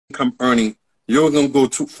income earning, you're going to go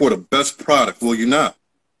to for the best product, will you not?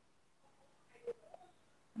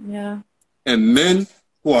 Yeah. And men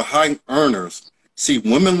who are high earners see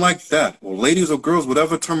women like that, or ladies or girls,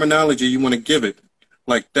 whatever terminology you want to give it,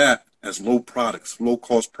 like that as low products, low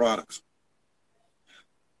cost products.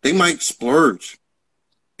 They might splurge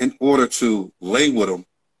in order to lay with them,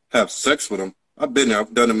 have sex with them. I've been there,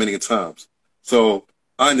 I've done it many times. So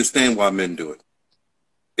I understand why men do it.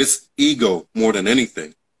 It's ego more than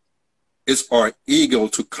anything. It's our ego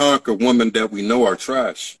to conquer women that we know are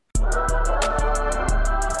trash.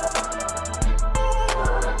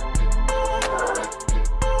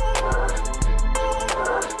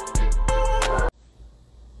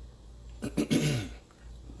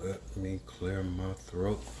 Let me clear my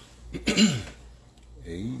throat.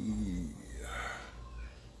 Hey.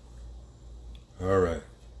 All right.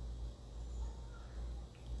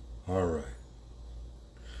 All right.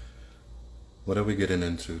 What are we getting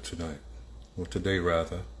into tonight? Or today,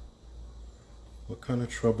 rather. What kind of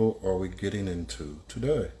trouble are we getting into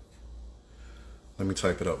today? Let me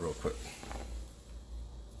type it up real quick.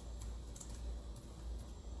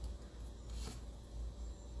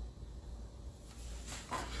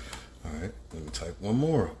 All right, let me type one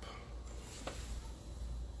more up.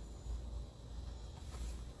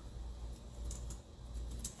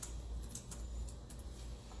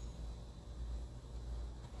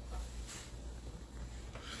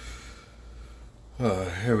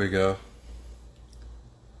 Here we go.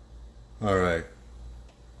 All right.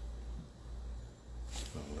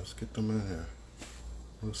 Let's get them in here.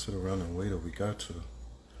 We'll sit around and wait if we got to.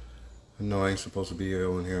 I know I ain't supposed to be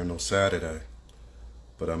on here on no Saturday,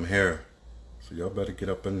 but I'm here. So y'all better get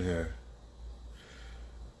up in here.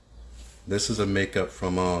 This is a makeup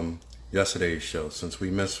from yesterday's show. Since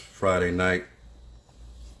we missed Friday night.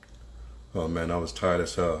 Oh man, I was tired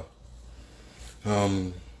as hell.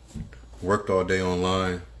 Worked all day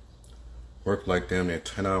online. Worked like damn near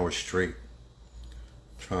 10 hours straight.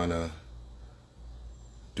 Trying to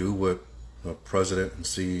do what a president and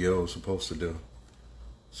CEO is supposed to do.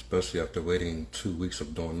 Especially after waiting 2 weeks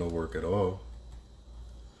of doing no work at all.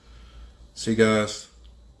 See guys,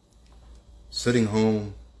 sitting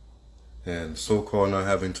home and so-called not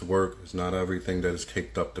having to work is not everything that it's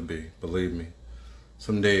caked up to be, believe me.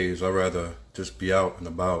 Some days I'd rather just be out and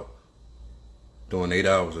about doing 8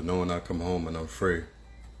 hours and knowing I come home and I'm free.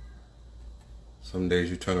 Some days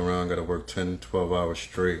you turn around, gotta work 10, 12 hours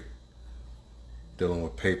straight, dealing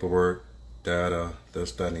with paperwork, data,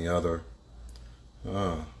 this, that, and the other.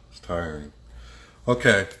 It's tiring.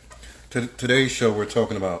 Okay, today's show we're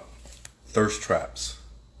talking about thirst traps.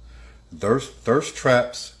 Thirst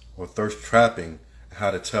traps or thirst trapping,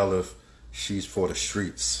 how to tell if she's for the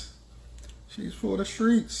streets. She's for the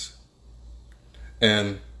streets.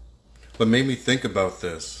 And what made me think about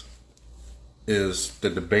this is the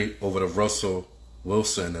debate over the Russell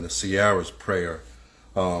Wilson and the Ciara's prayer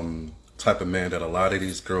type of man that a lot of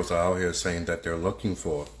these girls are out here saying that they're looking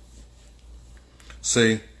for.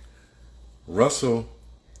 See, Russell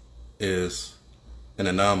is an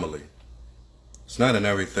anomaly. It's not an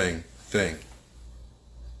everything thing.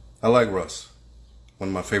 I like Russ, one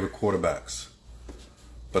of my favorite quarterbacks.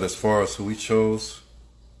 But as far as who he chose,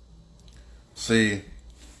 see,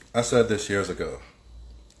 I said this years ago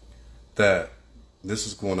that this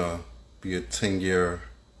is going to be a 10-year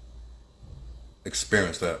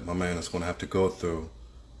experience that my man is going to have to go through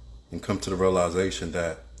and come to the realization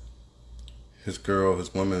that his girl,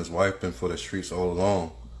 his woman, his wife been for the streets all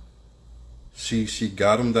along. She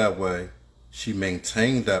got him that way. She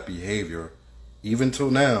maintained that behavior even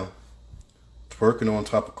till now. Twerking on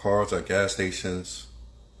top of cars at gas stations,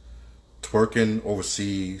 twerking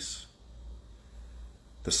overseas.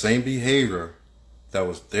 The same behavior that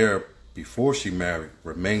was there before she married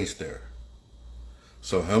remains there.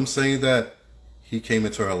 So him saying that he came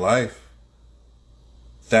into her life,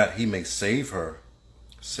 that he may save her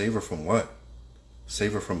from what?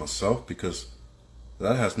 Save her from herself? Because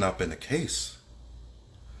that has not been the case.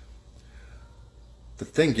 The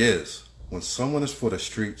thing is, when someone is for the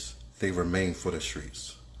streets, they remain for the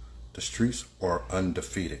streets. The streets are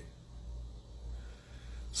undefeated.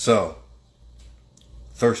 So,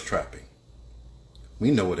 thirst trapping. We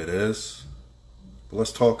know what it is. But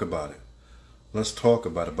let's talk about it. Let's talk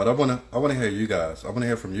about it. But I wanna hear you guys. I wanna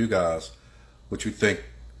hear from you guys what you think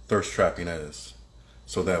thirst trapping is,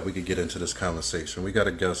 so that we can get into this conversation. We got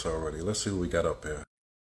a guest already. Let's see who we got up here.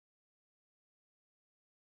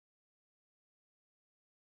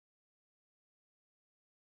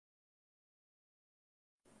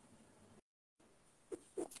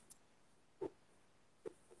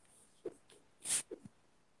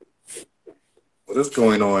 What is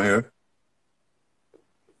going on here?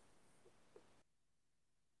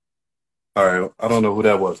 All right, I don't know who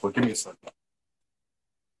that was, but give me a second.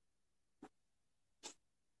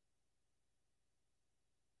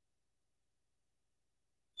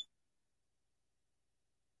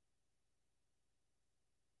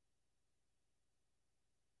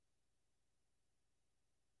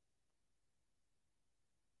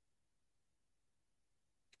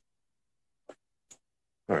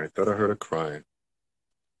 All right, thought I heard her crying.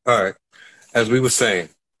 All right, as we were saying,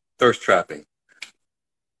 thirst trapping.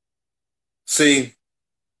 See,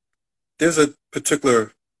 there's a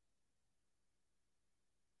particular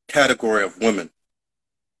category of women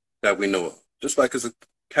that we know of, just like there's a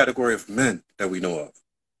category of men that we know of.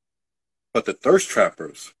 But the thirst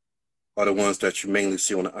trappers are the ones that you mainly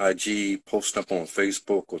see on the IG, posting up on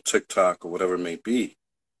Facebook or TikTok or whatever it may be.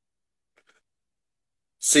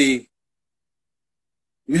 See,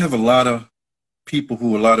 you have a lot of people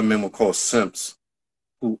who a lot of men will call simps,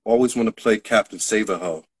 who always want to play Captain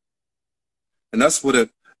Save-A-Ho. And that's what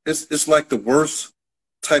it's like the worst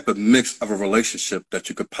type of mix of a relationship that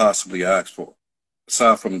you could possibly ask for,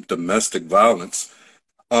 aside from domestic violence.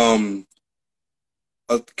 A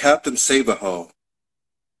Captain Save-A-Ho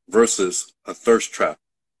versus a thirst trap.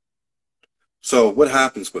 So what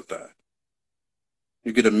happens with that?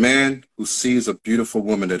 You get a man who sees a beautiful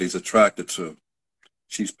woman that he's attracted to.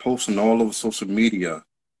 She's posting all over social media,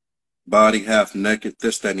 body half naked,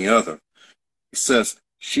 this, that, and the other. He says,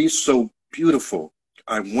 she's so beautiful.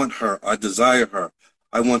 I want her. I desire her.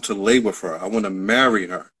 I want to lay with her. I want to marry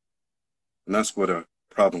her. And that's where the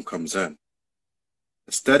problem comes in.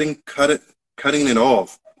 Instead of cutting it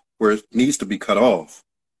off where it needs to be cut off,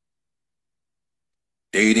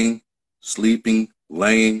 dating, sleeping,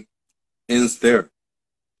 laying, ends there.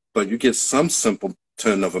 But you get some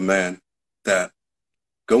simpleton of a man that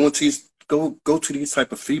go to these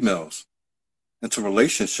type of females, into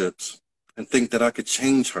relationships, and think that I could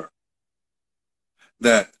change her.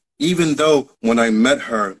 That even though when I met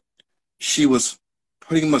her, she was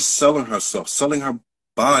pretty much selling herself, selling her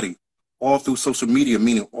body all through social media,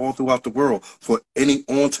 meaning all throughout the world for any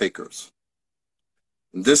on-takers.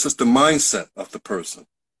 This is the mindset of the person.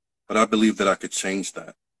 But I believe that I could change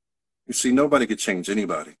that. You see, nobody could change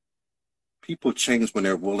anybody. People change when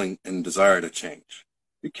they're willing and desire to change.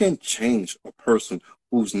 You can't change a person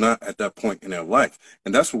who's not at that point in their life.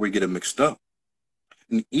 And that's where we get it mixed up.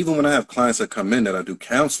 And even when I have clients that come in that I do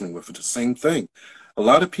counseling with, it's the same thing. A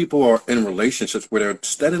lot of people are in relationships where they're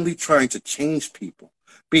steadily trying to change people,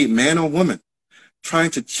 be it man or woman,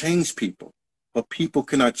 trying to change people. But people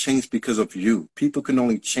cannot change because of you. People can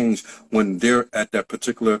only change when they're at that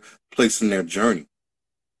particular place in their journey.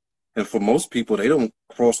 And for most people, they don't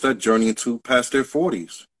cross that journey until past their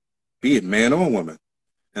 40s, be it man or woman.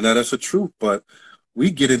 And that is the truth. But we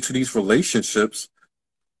get into these relationships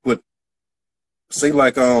with, say,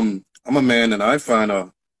 like, I'm a man and I find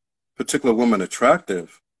a particular woman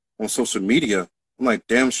attractive on social media. I'm like,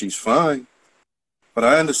 damn, she's fine. But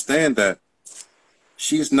I understand that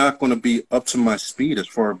she's not going to be up to my speed as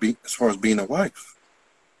far as being a wife.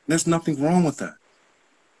 And there's nothing wrong with that.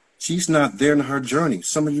 She's not there in her journey.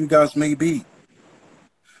 Some of you guys may be.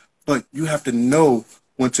 But you have to know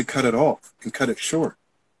when to cut it off and cut it short.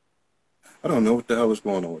 I don't know what the hell is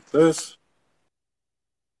going on with this.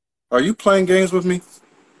 Are you playing games with me?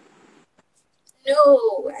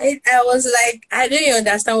 No, I was like, I didn't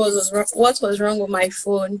understand what was wrong with my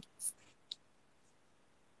phone.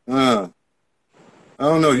 I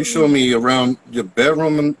don't know. You showed me around your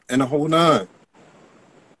bedroom and the whole nine.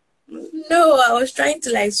 No, I was trying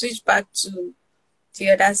to like switch back to the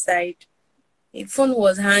other side. The phone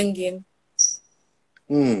was hanging.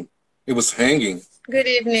 It was hanging. Good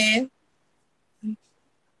evening.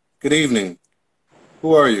 Good evening.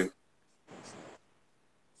 Who are you?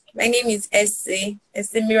 My name is Essay.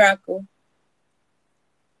 Essay Miracle.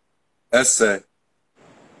 Essay.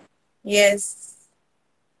 Yes.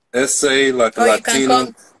 Essay like a Or you Latino. can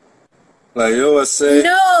come. Like, yo, Essay.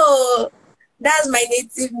 No, that's my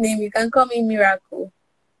native name. You can call me Miracle.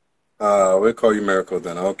 We'll call you Miracle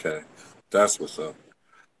then. Okay. That's what's up.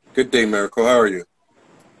 Good day, Miracle. How are you?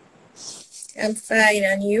 I'm fine,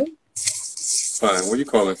 and you? Fine. Where you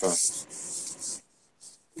calling from?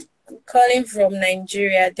 I'm calling from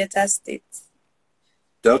Nigeria, Delta State.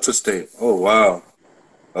 Delta State. Oh, wow.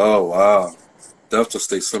 Oh, wow. Delta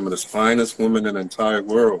State, some of the finest women in the entire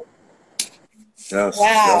world. Yes,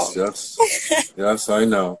 Wow. yes. Yes, I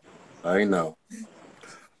know. I know.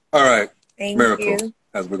 All right. Thank Miracle, you.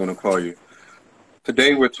 as we're going to call you.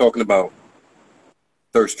 Today we're talking about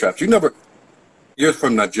thirst traps. You're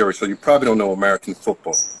from Nigeria, so you probably don't know American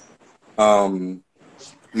football.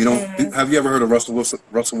 You don't have you ever heard of Russell Wilson?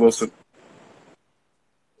 Russell Wilson,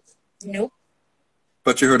 Nope.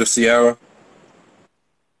 but you heard of Ciara?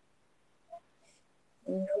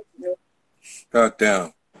 Nope. Nope. God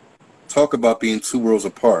damn. Talk about being two worlds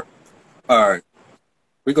apart. All right,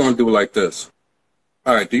 we're gonna do it like this.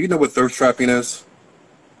 All right, do you know what thirst trapping is?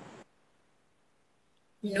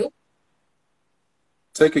 Nope.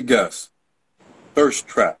 Take a guess. Thirst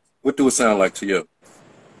trap. What do it sound like to you?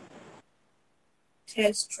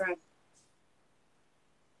 Test trap.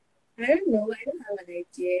 I don't know. I don't have an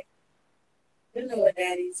idea. I don't know what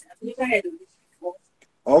that is. I've never heard of it before.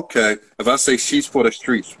 Okay, if I say she's for the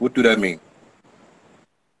streets, what do that mean?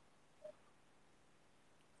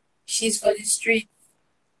 She's for the street.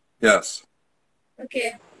 Yes.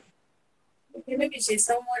 Okay. Okay, maybe she's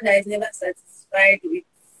someone that is never satisfied with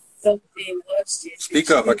something. Or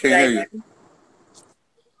Speak up, I can't hear you.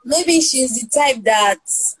 Maybe she's the type that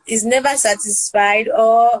is never satisfied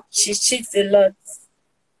or she cheats a lot.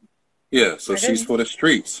 Yeah, so she's for the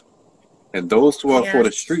streets. And those who are for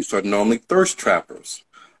the streets are normally thirst trappers.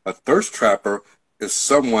 A thirst trapper is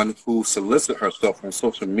someone who solicits herself on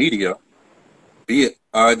social media, be it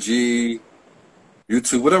IG,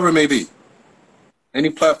 YouTube, whatever it may be. Any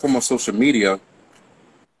platform on social media,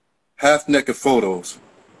 half-naked photos,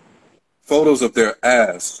 photos of their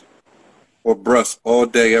ass or breasts all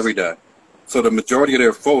day, every day. So the majority of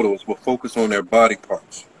their photos will focus on their body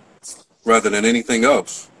parts rather than anything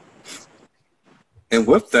else. And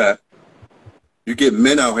with that, you get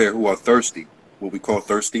men out here who are thirsty, what we call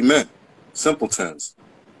thirsty men, simpletons.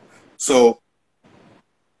 So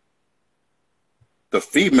the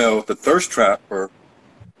female, the thirst trapper,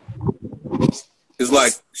 is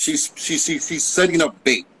like she's setting up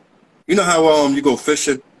bait. You know how you go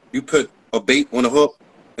fishing, you put a bait on a hook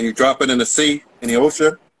and you drop it in the sea, in the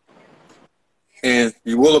ocean, and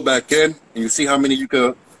you roll it back in and you see how many you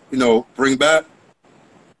could, bring back,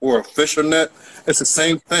 or a fisher net. It's the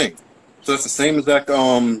same thing. So it's the same exact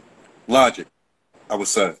logic, I would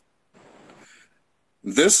say.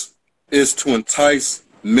 This is to entice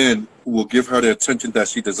men who will give her the attention that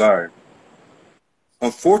she desires.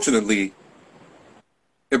 Unfortunately,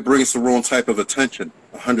 it brings the wrong type of attention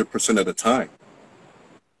 100% of the time.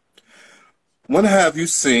 When have you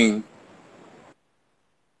seen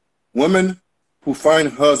women who find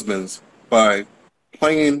husbands by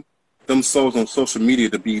playing themselves on social media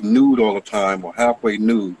to be nude all the time or halfway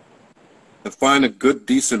nude, and find a good,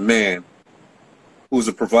 decent man who's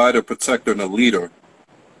a provider, protector, and a leader,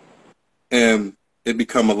 and it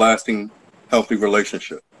become a lasting, healthy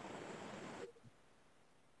relationship?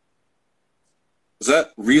 Is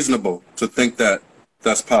that reasonable to think that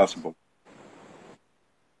that's possible?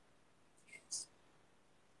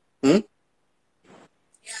 Yeah.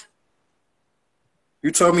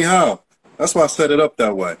 You tell me how. That's why I set it up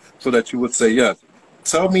that way, so that you would say yes.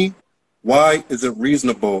 Tell me, why is it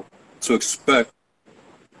reasonable to expect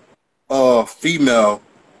a female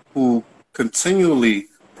who continually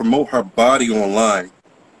promote her body online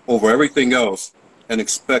over everything else and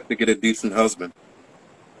expect to get a decent husband?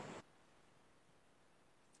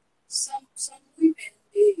 Some women,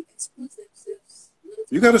 they expose themselves.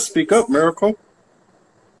 You got to speak up, Miracle.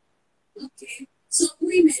 Okay. Some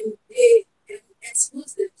women, they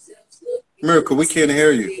expose themselves. Miracle, we can't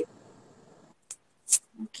hear you.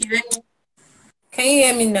 Okay. Can you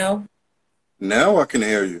hear me now? Now I can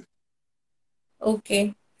hear you.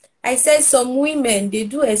 Okay. I said some women, they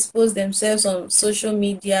do expose themselves on social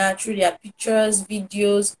media through their pictures,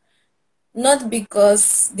 videos, not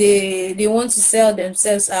because they want to sell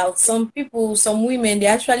themselves out. Some people, some women, they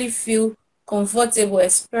actually feel comfortable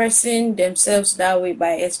expressing themselves that way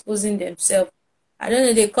by exposing themselves. I don't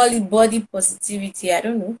know, they call it body positivity. I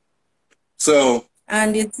don't know. So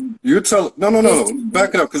and it's you tell no,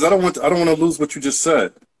 back it up, because I don't want to lose what you just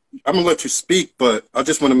said. I'm gonna let you speak, but I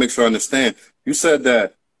just want to make sure I understand. You said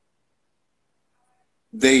that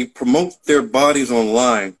they promote their bodies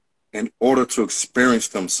online in order to experience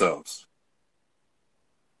themselves.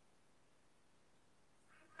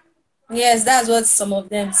 Yes, that's what some of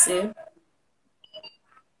them say.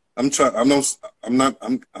 I don't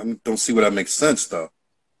see where that makes sense though.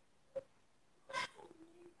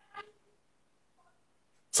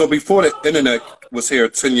 So before the internet was here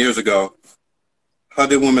 10 years ago, how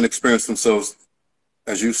did women experience themselves,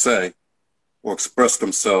 as you say, or express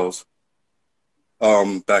themselves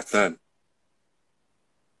back then?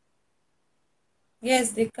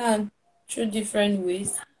 Yes, they can, through different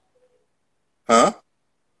ways. Huh?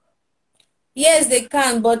 Yes, they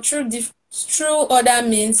can, but through other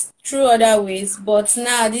means, through other ways. But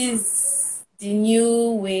now this is the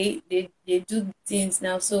new way they do things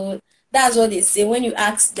now. So That's what they say. When you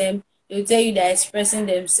ask them, they'll tell you they're expressing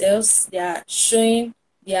themselves, they are showing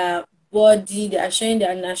their body, they are showing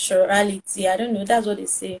their naturality. I don't know. That's what they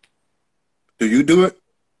say. Do you do it?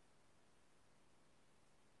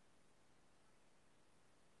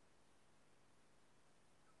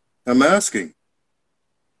 I'm asking.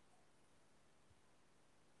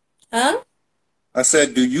 Huh? I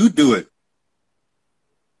said, do you do it?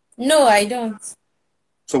 No, I don't.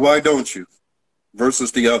 So why don't you?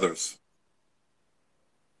 Versus the others.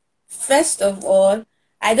 First of all,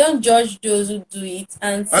 I don't judge those who do it.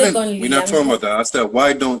 And We're secondly, not I'm talking not about that. I said,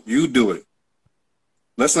 why don't you do it?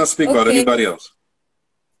 Let's not speak about okay. anybody else.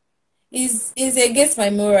 Is against my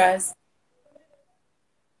morals.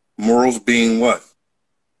 Morals being what?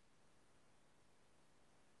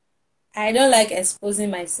 I don't like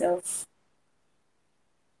exposing myself.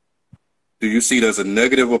 Do you see it as a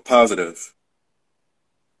negative or positive?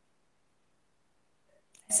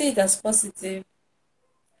 I see it as positive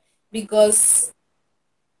because,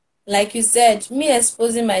 like you said, me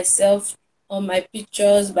exposing myself on my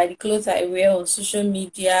pictures by the clothes I wear on social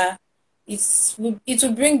media, it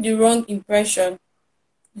will bring the wrong impression.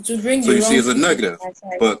 It will bring So the you see it wrong as a people to negative. my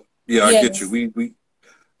side. But yeah, I get you. Yes,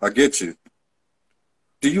 I get you.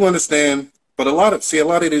 Do you understand? But a lot of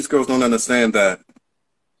these girls don't understand that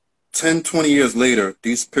 10, 20 years later,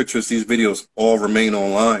 these pictures, these videos all remain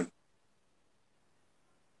online.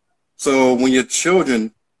 So when your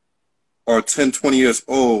children are 10, 20 years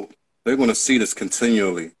old, they're going to see this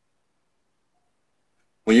continually.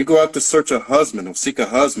 When you go out to search a husband or seek a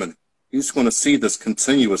husband, he's going to see this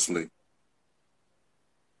continuously.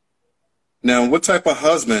 Now, what type of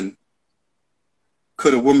husband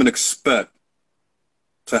could a woman expect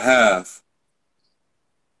to have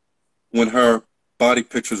when her body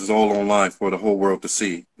pictures is all online for the whole world to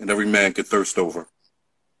see and every man could thirst over?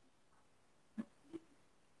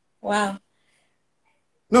 wow.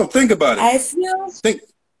 No, think about it. I feel Think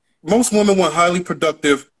most women want highly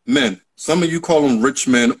productive men. Some of you call them rich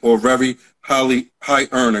men or very high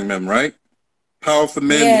earning men, right? Powerful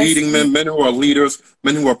men, yes, leading men, men who are leaders,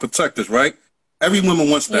 men who are protectors, right? Every woman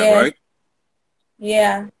wants that, yes, right?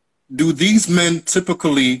 yeah. Do these men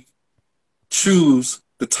typically choose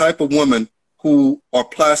the type of women who are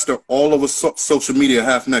plastered all over social media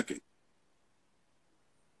half naked?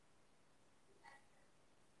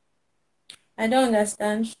 I don't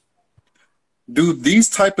understand. Do these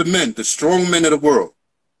type of men, the strong men of the world,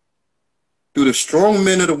 do the strong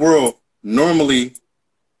men of the world normally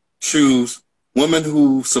choose women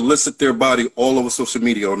who solicit their body all over social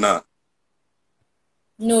media or not?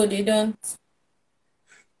 No, they don't.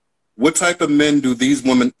 What type of men do these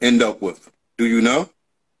women end up with? Do you know?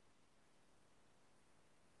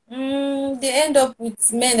 They end up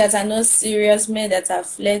with men that are not serious, men that are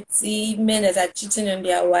flirty, men that are cheating on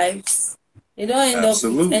their wives. They don't end up with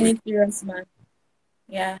Absolutely. any serious man.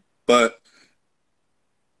 Yeah. But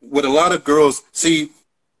what a lot of girls see,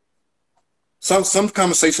 some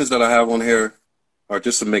conversations that I have on here are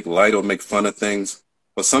just to make light or make fun of things.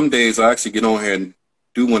 But some days I actually get on here and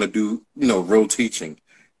do want to do, real teaching,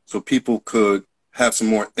 so people could have some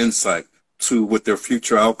more insight to what their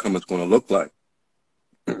future outcome is going to look like.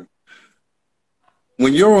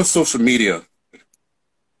 When you're on social media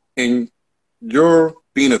and you're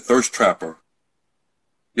being a thirst trapper,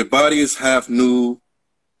 your body is half nude,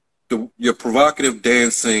 your provocative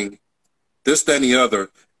dancing, this, that, and the other,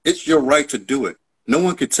 it's your right to do it. No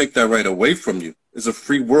one can take that right away from you. It's a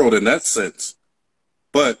free world in that sense.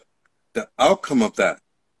 But the outcome of that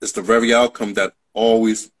is the very outcome that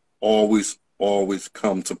always, always, always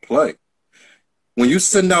come to play. When you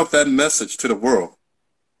send out that message to the world,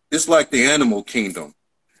 it's like the animal kingdom.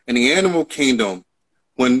 In the animal kingdom,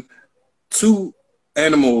 when two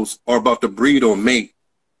animals are about to breed or mate,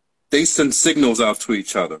 they send signals out to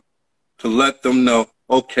each other to let them know,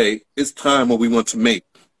 okay, it's time when we want to mate.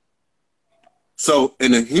 So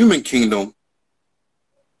in the human kingdom,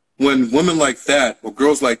 when women like that or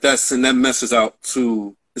girls like that send that message out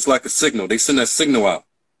to, it's like a signal. They send that signal out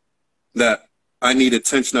that I need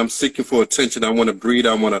attention. I'm seeking for attention. I want to breed.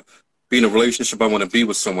 I want to be in a relationship. I want to be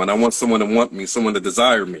with someone. I want someone to want me, someone to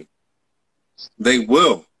desire me. They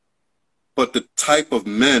will. But the type of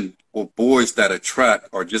men or boys that attract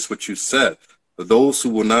are just what you said. Those who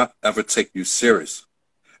will not ever take you serious.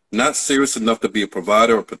 Not serious enough to be a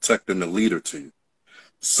provider or protector and a leader to you.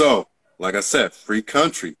 So, like I said, free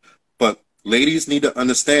country. But ladies need to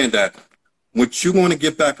understand that what you're going to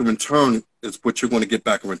get back in return is what you're going to get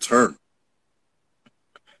back in return.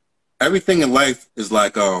 Everything in life is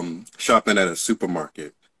like shopping at a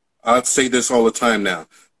supermarket. I say this all the time now.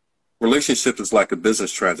 Relationship is like a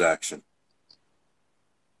business transaction.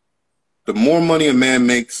 The more money a man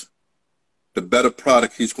makes, the better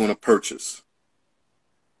product he's going to purchase.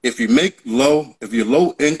 If you're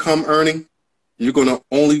low income earning, you're going to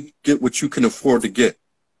only get what you can afford to get.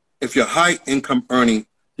 If you're high income earning,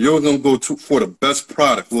 you're going to go for the best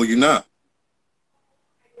product, will you not?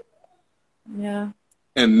 Yeah.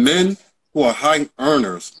 And men who are high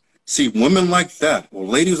earners see women like that, or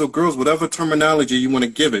ladies or girls, whatever terminology you want to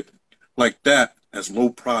give it, like that as low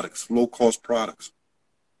products, low cost products.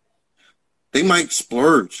 They might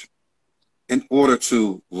splurge in order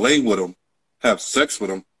to lay with them, have sex with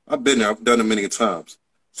them. I've been there, I've done it many times.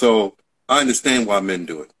 So I understand why men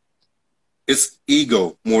do it. It's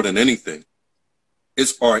ego more than anything.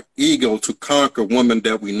 It's our ego to conquer women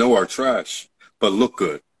that we know are trash, but look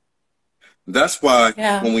good. That's why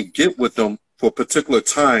when we get with them for a particular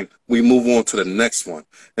time, we move on to the next one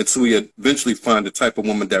until we eventually find the type of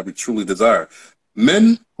woman that we truly desire.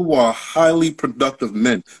 Men who are highly productive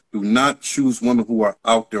men do not choose women who are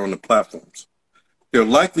out there on the platforms. They're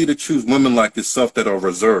likely to choose women like yourself that are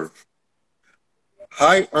reserved.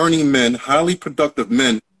 High earning men, highly productive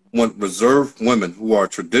men want reserved women who are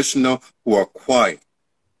traditional, who are quiet.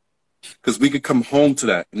 Because we could come home to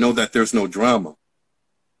that and know that there's no drama.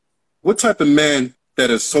 What type of man that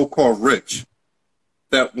is so-called rich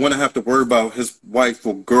that want to have to worry about his wife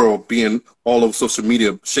or girl being all over social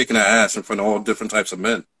media, shaking her ass in front of all different types of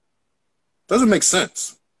men? Doesn't make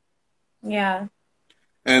sense. Yeah.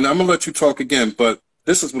 And I'm going to let you talk again, but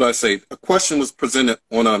this is what I say. A question was presented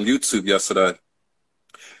on YouTube yesterday,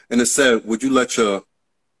 and it said, would you let your,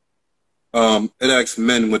 it asked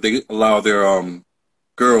men, would they allow their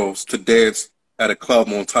girls to dance at a club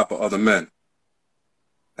on top of other men?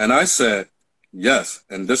 And I said, yes.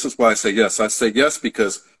 And this is why I say yes. I say yes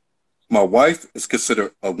because my wife is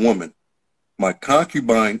considered a woman. My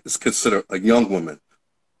concubine is considered a young woman.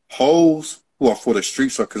 Hoes who are for the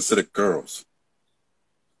streets are considered girls.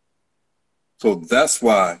 So that's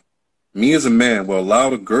why me as a man will allow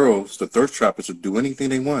the girls, the thirst trappers, to do anything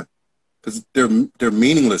they want. Because they're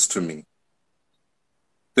meaningless to me.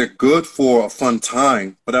 They're good for a fun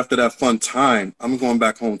time, but after that fun time, I'm going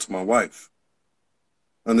back home to my wife.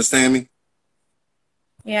 Understand me?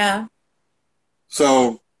 Yeah.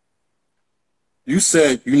 So you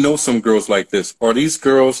said you know some girls like this. Are these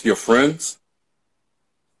girls your friends?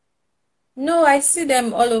 No, I see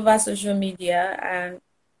them all over social media, and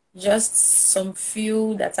just some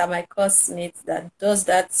few that are my classmates that does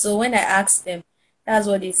that. So when I ask them, that's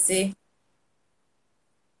what they say.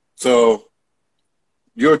 So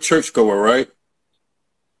you're a churchgoer, right?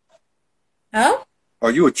 Huh?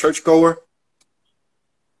 Are you a churchgoer?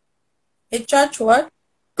 A church what?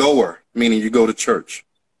 Goer, meaning you go to church.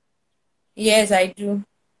 Yes, I do.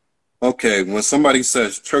 Okay, when somebody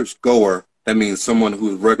says churchgoer, that means someone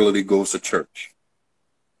who regularly goes to church.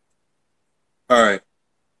 All right.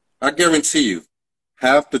 I guarantee you,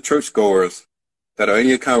 half the churchgoers that are in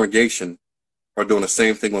your congregation are doing the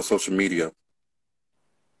same thing on social media.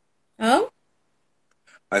 Huh?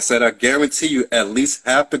 I said, I guarantee you at least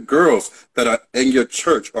half the girls that are in your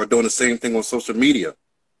church are doing the same thing on social media.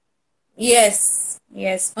 Yes.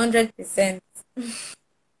 Yes, 100%.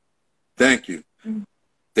 Thank you.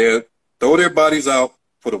 They throw their bodies out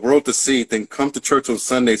for the world to see, then come to church on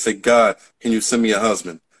Sunday and say, God, can you send me a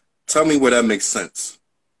husband? Tell me where that makes sense.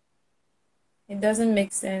 It doesn't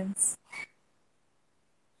make sense.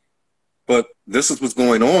 But this is what's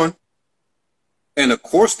going on. And of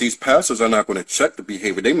course, these pastors are not going to check the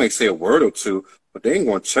behavior. They may say a word or two, but they ain't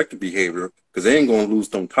going to check the behavior because they ain't going to lose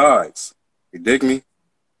them ties. You dig me?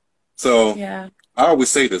 So Yeah. I always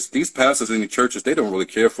say this. These pastors in the churches, they don't really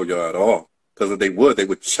care for y'all at all. Because if they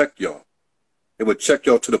would check y'all. They would check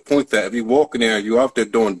y'all to the point that if you walk in there and you're out there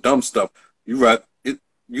doing dumb stuff, you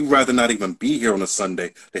rather not even be here on a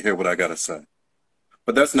Sunday to hear what I got to say.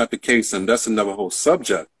 But that's not the case, and that's another whole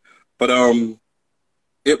subject. But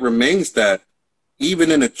it remains that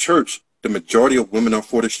even in the church, the majority of women are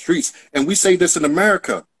for the streets. And we say this in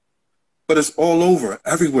America, but it's all over,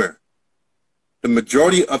 everywhere. The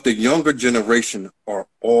majority of the younger generation are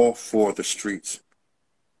all for the streets.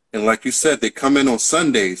 And like you said, they come in on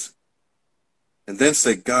Sundays and then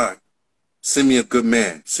say, God, send me a good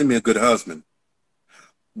man, send me a good husband.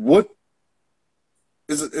 What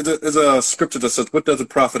is a scripture that says, what does it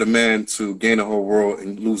profit a man to gain the whole world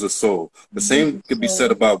and lose his soul? The same could be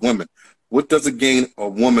said about women. What does it gain a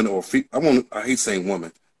woman or I hate saying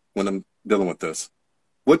woman when I'm dealing with this.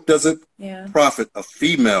 What does it profit a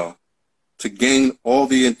female to gain all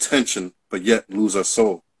the intention but yet lose her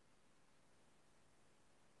soul?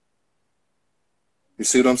 You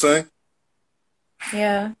see what I'm saying?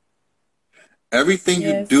 Yeah. Everything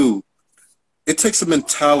you do, it takes a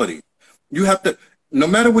mentality. You have to, no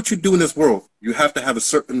matter what you do in this world, you have to have a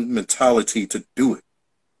certain mentality to do it.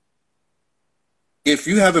 If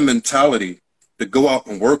you have a mentality to go out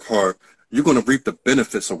and work hard, you're going to reap the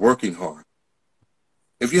benefits of working hard.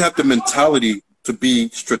 If you have the mentality to be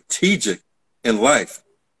strategic in life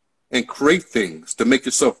and create things to make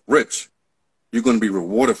yourself rich, you're going to be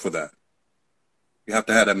rewarded for that. You have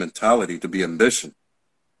to have that mentality to be ambitious.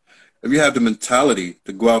 If you have the mentality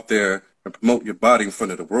to go out there and promote your body in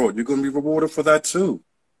front of the world, you're going to be rewarded for that too.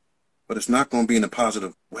 But it's not going to be in a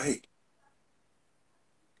positive way.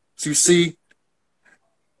 So you see,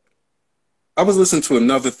 I was listening to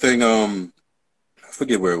another thing, I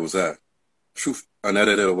forget where it was at, Truth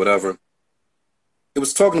Unedited or whatever. It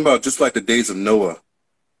was talking about just like the days of Noah,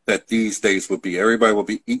 that these days would be. Everybody will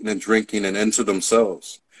be eating and drinking and into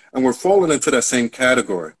themselves. And we're falling into that same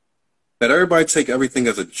category, that everybody take everything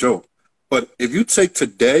as a joke. But if you take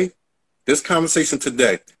today, this conversation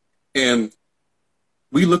today, and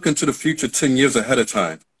we look into the future 10 years ahead of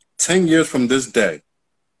time, 10 years from this day,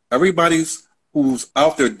 everybody's who's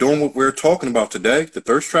out there doing what we're talking about today, the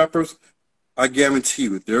thirst trappers, I guarantee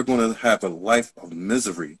you they're going to have a life of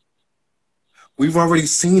misery. We've already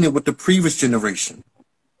seen it with the previous generation.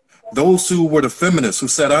 Those who were the feminists who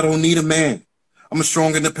said, I don't need a man. I'm a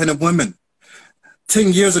strong, independent woman.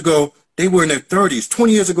 10 years ago, they were in their 30s.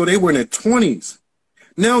 20 years ago, they were in their 20s.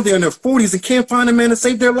 Now they're in their 40s and can't find a man to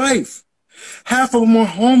save their life. Half of them are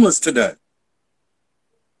homeless today.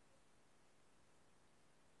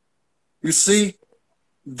 You see,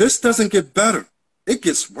 this doesn't get better. It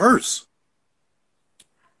gets worse.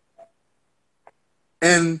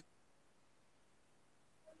 And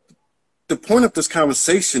the point of this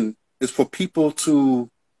conversation is for people to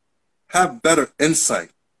have better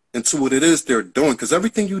insight into what it is they're doing, because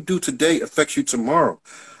everything you do today affects you tomorrow.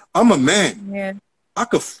 I'm a man. Yeah. I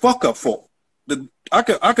could fuck up for the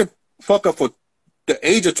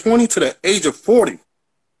age of 20 to the age of 40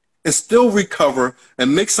 and still recover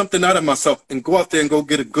and make something out of myself and go out there and go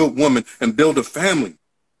get a good woman and build a family.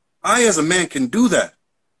 I, as a man, can do that.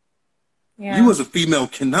 Yeah. You, as a female,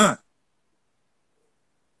 cannot.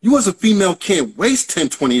 You, as a female, can't waste 10,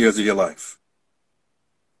 20 years of your life.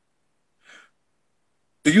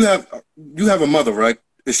 You have a mother, right?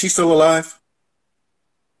 Is she still alive?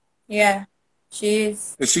 Yeah, she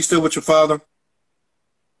is. Is she still with your father?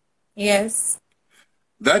 Yes.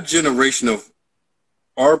 That generation of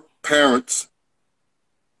our parents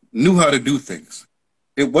knew how to do things.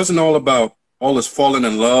 It wasn't all about all this falling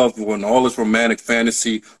in love and all this romantic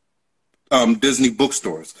fantasy Disney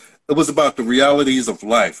bookstores. It was about the realities of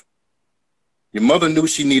life. Your mother knew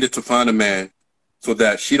she needed to find a man so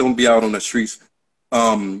that she don't be out on the streets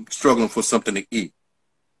struggling for something to eat,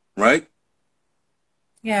 right?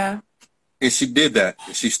 Yeah. And she did that.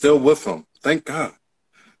 And she's still with him. Thank God.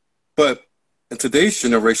 But in today's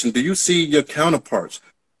generation, do you see your counterparts,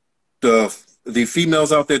 the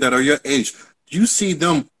females out there that are your age, do you see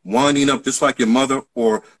them winding up just like your mother,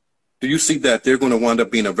 or do you see that they're going to wind up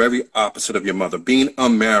being a very opposite of your mother, being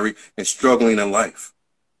unmarried and struggling in life?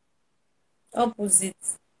 Opposite.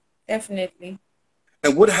 Definitely.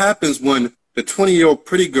 And what happens when the 20-year-old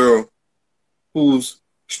pretty girl who's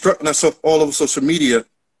strutting herself all over social media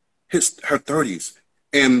hits her 30s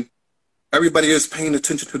and everybody is paying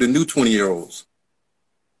attention to the new 20-year-olds?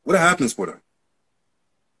 What happens with her?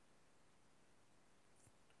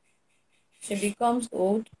 She becomes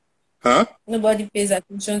old. Huh? Nobody pays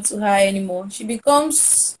attention to her anymore. She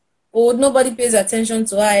becomes old. Nobody pays attention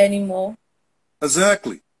to her anymore.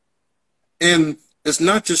 Exactly. And it's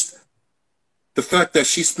not just the fact that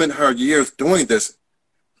she spent her years doing this.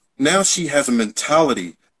 Now she has a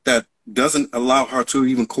mentality that doesn't allow her to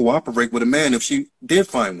even cooperate with a man if she did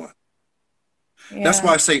find one. Yeah. That's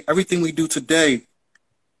why I say everything we do today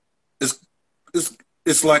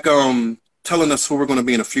is like telling us who we're going to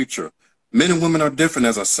be in the future. Men and women are different,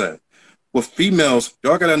 as I said. With females,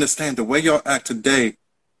 y'all got to understand the way y'all act today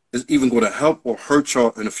is even going to help or hurt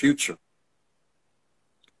y'all in the future.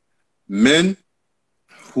 Men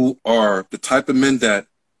who are the type of men that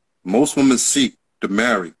most women seek to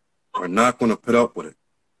marry are not going to put up with it.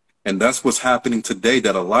 And that's what's happening today,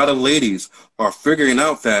 that a lot of ladies are figuring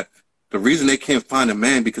out that the reason they can't find a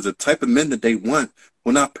man because the type of men that they want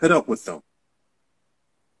will not put up with them.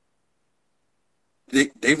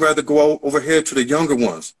 They'd rather go over here to the younger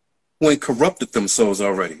ones who ain't corrupted themselves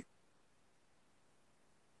already.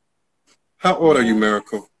 How old are you,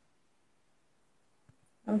 Miracle?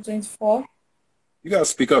 I'm 24. You gotta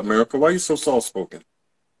speak up, Miracle. Why are you so soft-spoken?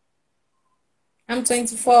 I'm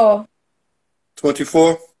 24.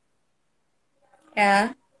 24?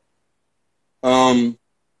 Yeah. When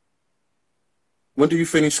do you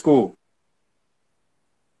finish school?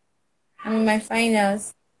 I'm in my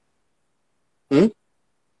finals. Hmm?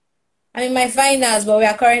 I'm in my finals, but we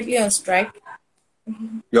are currently on strike.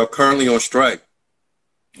 You're currently on strike.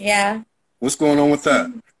 Yeah. What's going on with that?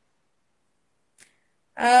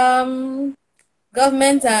 Um,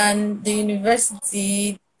 Government and the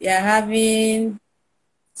university, they are having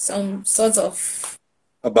some sort of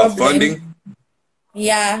About funding? problem.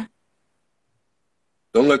 Yeah.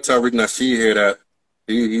 Don't let Tariq Nasheed hear that.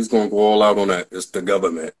 He's going to go all out on that. It's the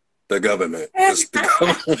government. The government. It's the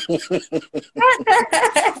government.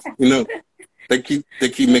 You know, they keep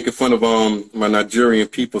making fun of my Nigerian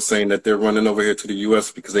people, saying that they're running over here to the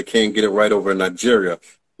U.S. because they can't get it right over in Nigeria,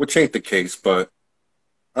 which ain't the case, but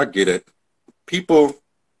I get it. People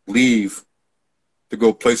leave to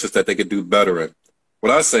go places that they could do better in.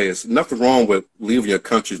 What I say is nothing wrong with leaving your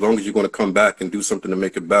country as long as you're going to come back and do something to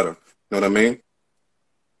make it better. You know what I mean?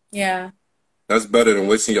 Yeah. That's better than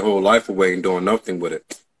wasting your whole life away and doing nothing with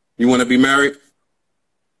it. You want to be married?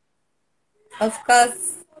 Of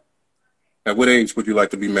course. At what age would you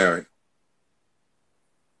like to be married?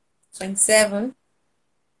 27.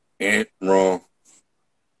 Wrong.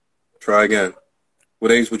 Try again.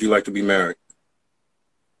 What age would you like to be married?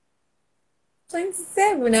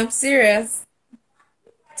 27. I'm serious.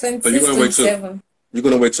 So 26, 27. you're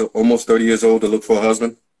gonna wait till almost 30 years old to look for a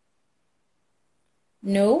husband?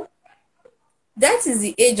 No. That is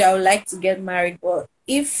the age I would like to get married, but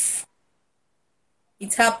if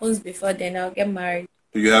it happens before then, I'll get married.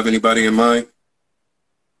 Do you have anybody in mind?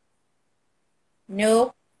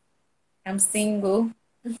 No. I'm single.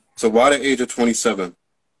 So why the age of 27?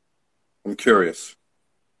 I'm curious.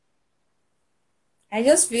 I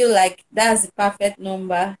just feel like that's the perfect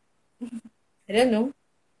number. I don't know.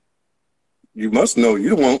 You must know. You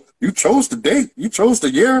don't want. You chose the date. You chose the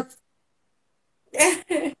year.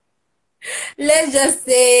 Let's just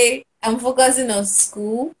say I'm focusing on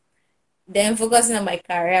school, then focusing on my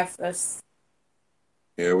career first.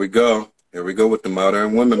 Here we go. Here we go with the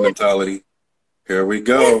modern women mentality. Here we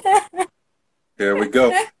go. Here we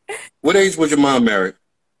go. What age was your mom married?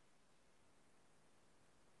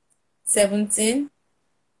 17.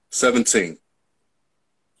 17.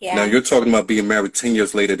 Yeah. Now you're talking about being married 10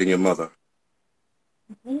 years later than your mother.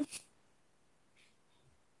 Mhm.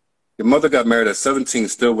 Your mother got married at 17,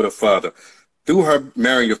 still with her father. Through her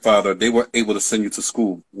marrying your father, they were able to send you to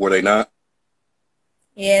school, were they not?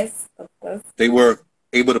 Yes, of course. They were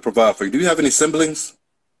able to provide for you. Do you have any siblings?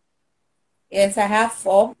 Yes, I have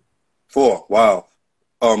 4. 4. Wow.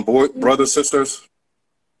 Brothers, sisters?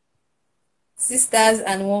 Sisters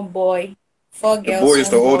and 1 boy. 4 The girls, boy is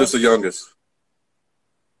the 1 boy. oldest or youngest?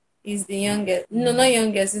 He's the youngest. No, not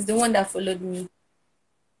youngest. He's the one that followed me.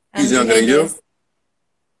 I'm He's the younger than you? eldest.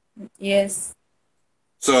 Yes.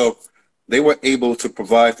 So they were able to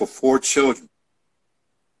provide for 4 children.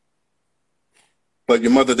 But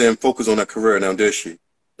your mother didn't focus on her career now, did she?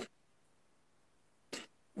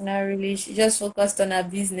 Not really. She just focused on her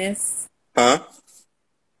business. Huh?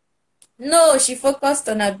 No, she focused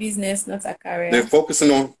on her business, not her career. They're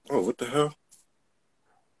focusing on... Oh, what the hell?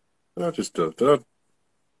 What did I just do? Did I...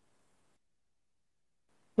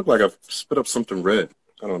 Look like I spit up something red.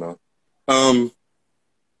 I don't know.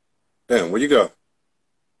 Damn, where you go?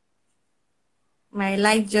 My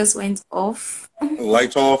light just went off.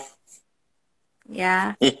 Lights off?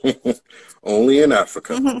 Yeah. Only in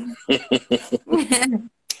Africa.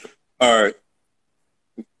 All right.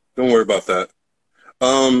 Don't worry about that.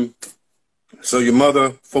 So your mother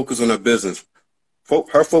focused on her business.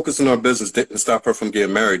 Her focus on her business didn't stop her from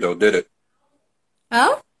getting married, though, did it?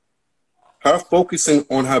 Huh? Her focusing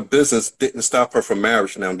on her business didn't stop her from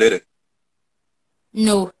marriage now, did it?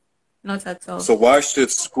 No, not at all. So why should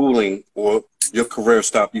schooling or your career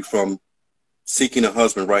stop you from seeking a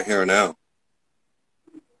husband right here and now?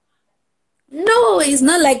 No, it's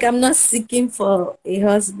not like I'm not seeking for a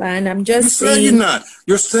husband. I'm just You said saying. you're not.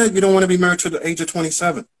 You said you don't want to be married to the age of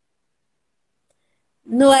 27.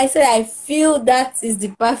 No, I said I feel that is the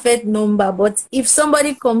perfect number. But if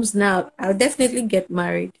somebody comes now, I'll definitely get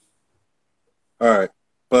married. All right.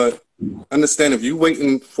 But understand, if you're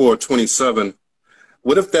waiting for 27,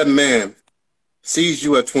 what if that man sees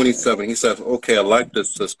you at 27? He says, okay, I like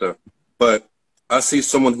this sister, but I see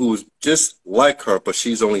someone who's just like her, but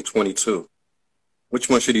she's only 22. Which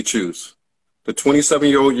one should he choose? The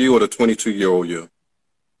 27-year-old you or the 22-year-old you?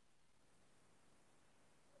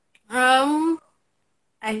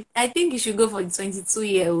 I think you should go for the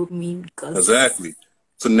 22-year-old me because Exactly.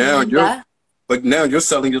 So now you're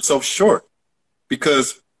selling yourself short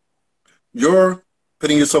because you're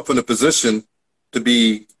putting yourself in a position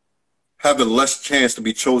to have a less chance to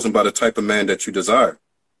be chosen by the type of man that you desire.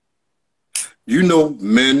 You know,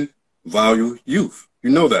 men value youth. You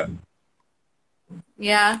know that.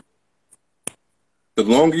 Yeah. The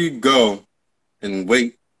longer you go and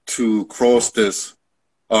wait to cross this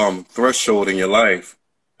threshold in your life,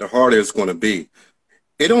 the harder it's going to be.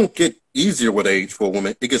 It don't get easier with age for a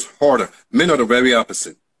woman. It gets harder. Men are the very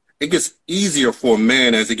opposite. It gets easier for a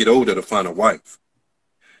man as they get older to find a wife.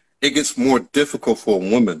 It gets more difficult for a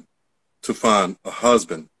woman to find a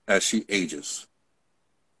husband as she ages.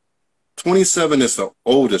 27 is the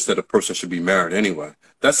oldest that a person should be married anyway.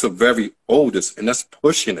 That's the very oldest, and that's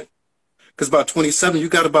pushing it. Because by 27, you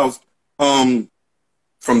got about, from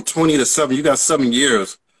 20 to 7, you got 7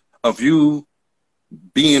 years of you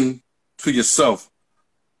being to yourself,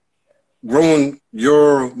 growing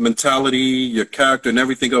your mentality, your character, and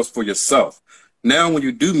everything else for yourself. Now, when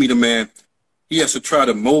you do meet a man, he has to try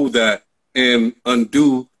to mold that and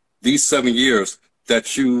undo these 7 years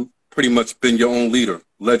that you pretty much been your own leader,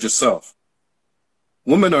 led yourself.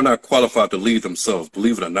 Women are not qualified to lead themselves,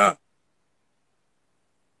 believe it or not.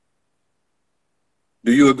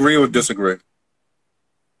 Do you agree or disagree?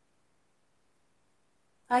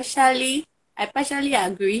 I partially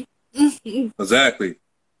agree. Exactly.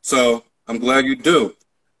 So I'm glad you do.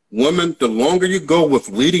 Women, the longer you go with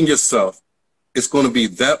leading yourself, it's going to be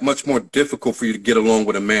that much more difficult for you to get along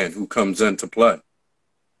with a man who comes into play.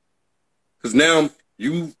 Because now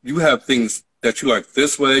you have things that you like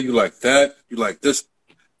this way, you like that, you like this,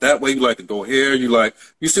 that way, you like to go here, you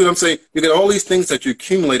see what I'm saying? You get all these things that you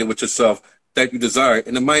accumulated with yourself that you desire,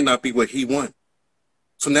 and it might not be what he wants.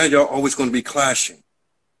 So now you're always going to be clashing.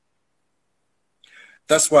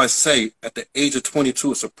 That's why I say at the age of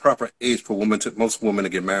 22, it's a proper age for most women to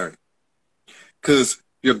get married. Because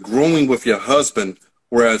you're growing with your husband,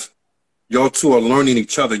 whereas y'all two are learning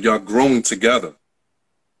each other, y'all growing together.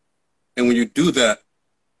 And when you do that,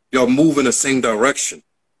 y'all move in the same direction.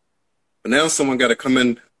 But now someone got to come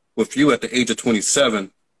in with you at the age of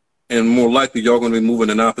 27, and more likely y'all going to be moving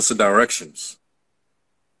in opposite directions.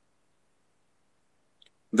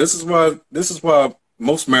 This is why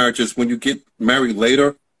most marriages, when you get married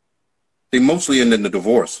later, they mostly end in the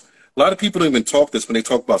divorce. A lot of people don't even talk this when they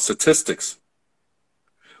talk about statistics.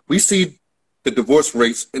 We see the divorce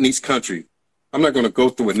rates in each country. I'm not going to go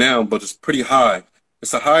through it now, but it's pretty high.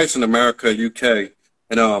 It's the highest in America, UK,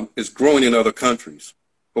 and it's growing in other countries.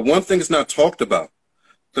 But one thing is not talked about.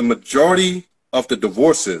 The majority of the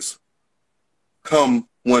divorces come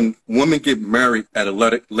when women get married at a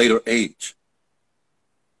later age.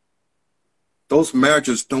 Those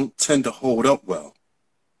marriages don't tend to hold up well.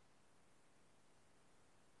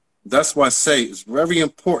 That's why I say it's very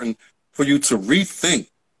important for you to rethink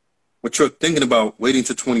what you're thinking about waiting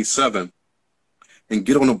to 27 and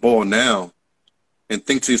get on the ball now and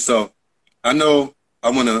think to yourself, I know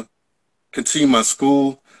I want to continue my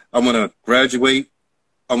school. I want to graduate.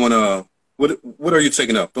 I want to, what are you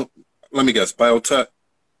taking up? Let me guess, biotech?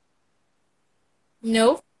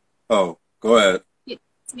 No. Oh, go ahead.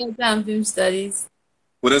 Theater and film studies.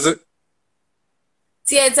 What is it?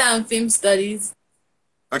 Theater and film studies.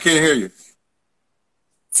 I can't hear you.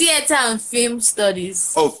 Theater and film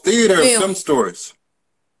studies. Oh, theater and film stories.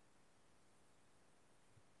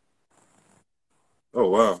 Oh,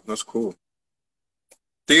 wow. That's cool.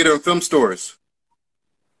 Theater and film stories.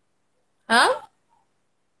 Huh?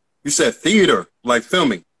 You said theater, like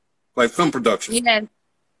filming, like film production. Yes.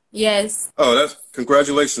 Yes. Oh,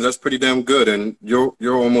 congratulations. That's pretty damn good. And you're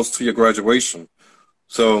almost to your graduation.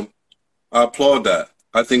 So I applaud that.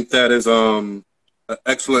 I think that is an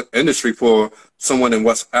excellent industry for someone in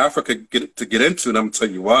West Africa to get into. And I'm going to tell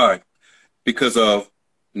you why. Because of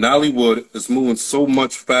Nollywood is moving so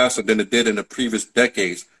much faster than it did in the previous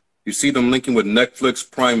decades. You see them linking with Netflix,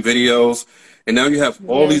 Prime Videos, and now you have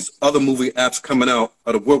all these other movie apps coming out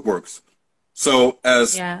of the woodworks. So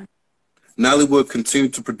as Nollywood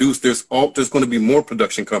continues to produce, there's going to be more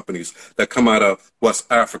production companies that come out of West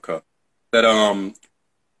Africa that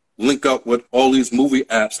link up with all these movie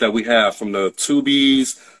apps that we have, from the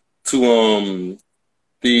Tubies to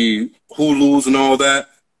the Hulus and all that.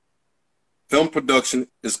 Film production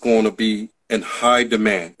is going to be in high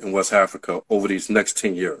demand in West Africa over these next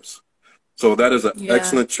 10 years. So that is an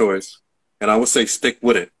excellent choice. And I would say stick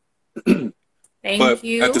with it. Thank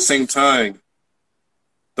you. At the same time,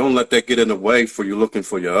 don't let that get in the way for you looking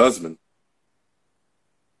for your husband.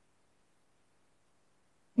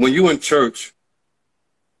 When you're in church,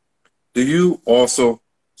 do you also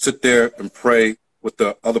sit there and pray with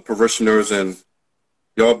the other parishioners, and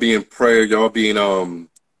y'all be in prayer, y'all being,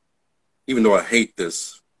 even though I hate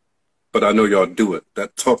this, but I know y'all do it,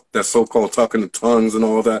 that so-called talking in tongues and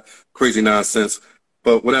all that crazy nonsense,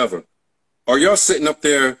 but whatever. Are y'all sitting up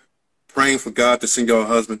there praying for God to send y'all a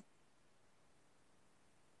husband?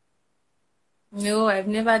 No, I've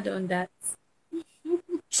never done that.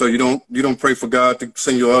 So you don't pray for God to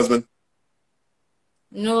send you a husband?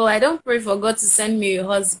 No, I don't pray for God to send me a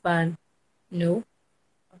husband. No.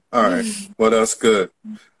 All right. Well, that's good.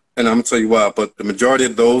 And I'm gonna tell you why. But the majority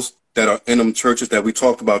of those that are in them churches that we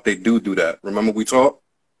talked about, they do that. Remember we talked?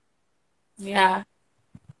 Yeah.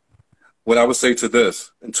 What I would say to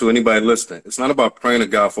this and to anybody listening, it's not about praying to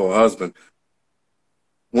God for a husband.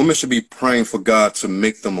 Women should be praying for God to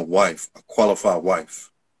make them a wife, a qualified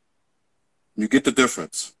wife. You get the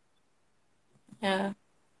difference. Yeah.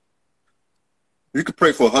 You could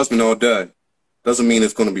pray for a husband all day. Doesn't mean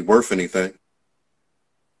it's going to be worth anything.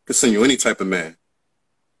 Could send you any type of man.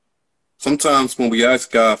 Sometimes when we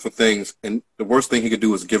ask God for things, and the worst thing he could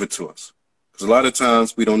do is give it to us. Because a lot of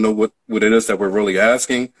times we don't know what it is that we're really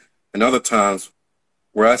asking. And other times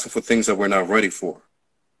we're asking for things that we're not ready for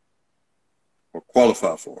or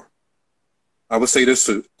qualified for. I would say this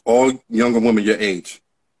to all younger women your age.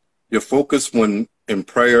 Your focus when in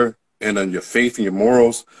prayer and on your faith and your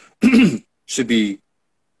morals should be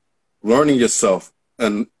learning yourself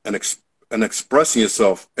and expressing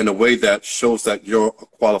yourself in a way that shows that you're a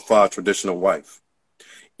qualified traditional wife.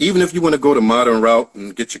 Even if you want to go the modern route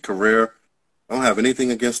and get your career, I don't have anything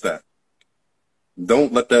against that.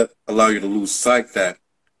 Don't let that allow you to lose sight that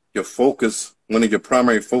your focus, one of your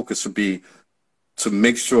primary focus should be to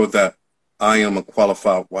make sure that I am a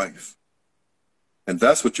qualified wife. And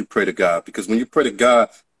that's what you pray to God. Because when you pray to God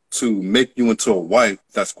to make you into a wife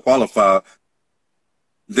that's qualified,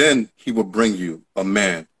 then he will bring you a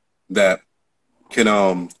man that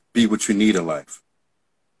can be what you need in life.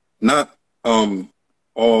 Not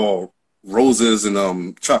all roses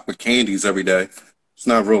and chocolate candies every day. It's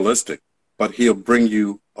not realistic. But he'll bring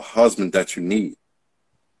you a husband that you need.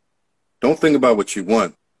 Don't think about what you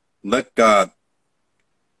want. Let God.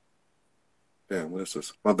 Damn, what is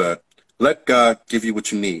this? My bad. Let God give you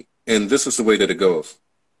what you need. And this is the way that it goes.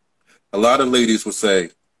 A lot of ladies will say,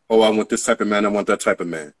 oh, I want this type of man, I want that type of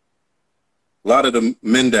man. A lot of the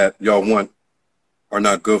men that y'all want are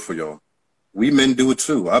not good for y'all. We men do it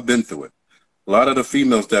too. I've been through it. A lot of the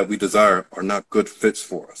females that we desire are not good fits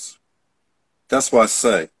for us. That's why I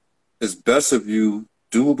say it's best if you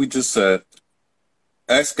do what we just said.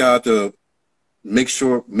 Ask God to make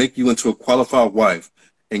you into a qualified wife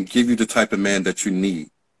and give you the type of man that you need.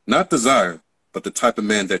 Not desire, but the type of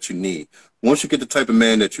man that you need. Once you get the type of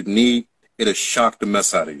man that you need, it'll shock the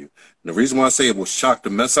mess out of you. And the reason why I say it will shock the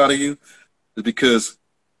mess out of you is because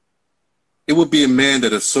it would be a man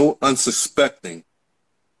that is so unsuspecting.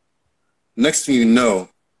 Next thing you know,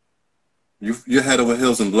 you're head over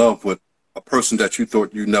heels in love with a person that you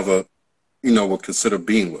thought you never, would consider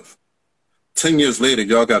being with. 10 years later,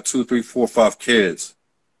 y'all got 2, 3, 4, 5 kids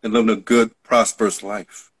and living a good, prosperous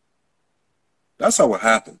life. That's how it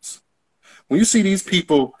happens. When you see these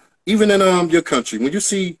people, even in your country, when you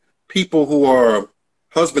see people who are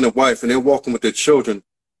husband and wife and they're walking with their children,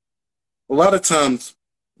 a lot of times,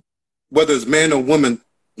 whether it's man or woman,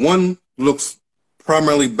 one looks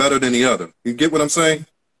primarily better than the other. You get what I'm saying?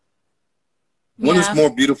 One is Yeah. more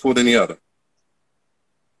beautiful than the other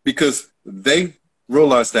because they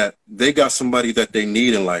realize that they got somebody that they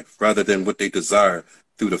need in life rather than what they desire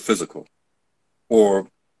through the physical or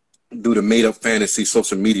through the made-up fantasy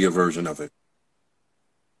social media version of it.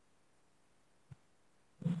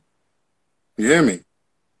 You hear me?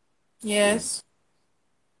 Yes.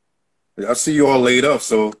 I see you all laid up,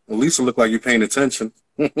 so at least it look like you're paying attention.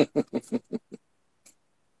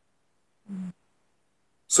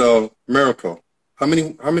 So, Miracle, how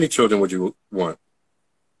many children would you want?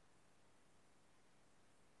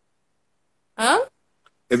 Huh?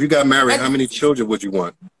 If you got married, I how many children would you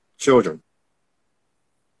want? Children.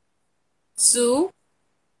 two.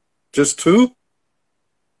 Just 2? From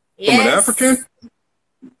an Yes. African?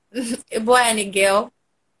 A boy and a girl.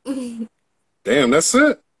 Damn, that's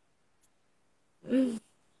it.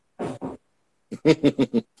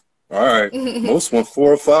 All right. Most want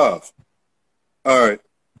 4 or 5. All right.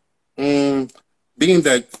 Being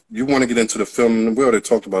that you want to get into the film, we already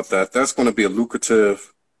talked about that. That's going to be a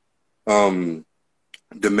lucrative,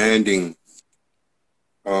 demanding,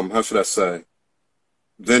 how should I say,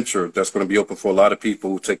 venture that's going to be open for a lot of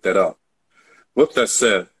people who take that up. With that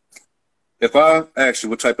said, if I ask you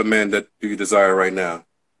what type of man that do you desire right now,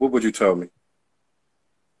 what would you tell me?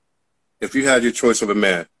 If you had your choice of a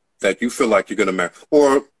man that you feel like you're going to marry,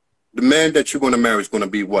 or the man that you're going to marry is going to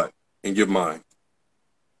be what in your mind?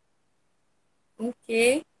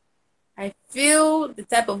 Okay. I feel the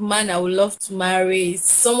type of man I would love to marry is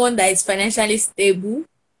someone that is financially stable,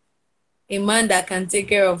 a man that can take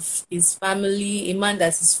care of his family, a man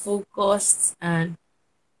that is focused and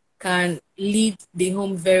can lead the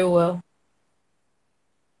home very well.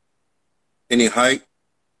 Any height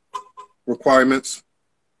requirements?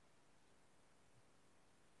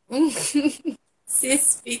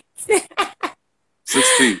 6 feet. 6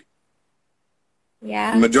 feet. The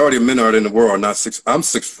Yeah. majority of men are in the world are not six. I'm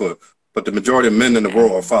 6 foot, but the majority of men in the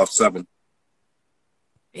world are 5'7".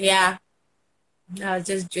 Yeah. I was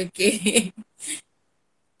just joking.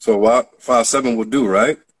 So what 5'7" will do,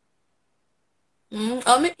 right?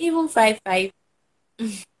 Or maybe even 5'5".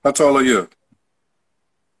 How tall are you?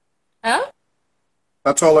 Huh?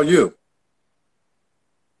 How tall are you?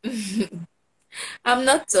 I'm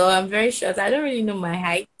not tall. I'm very short. I don't really know my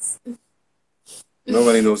height.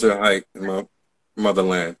 Nobody knows their height in my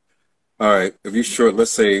motherland. All right, if you short,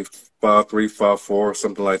 let's say 5'3", 5'4",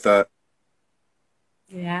 something like that.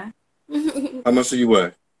 Yeah. How much do you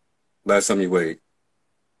weigh? Last time you weighed?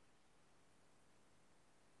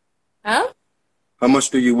 Huh? How much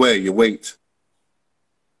do you weigh? Your weight?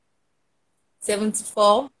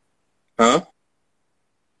 74. Huh?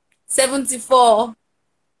 74.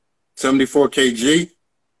 74 kg?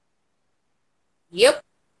 Yep.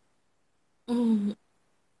 Mhm.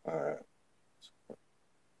 All right.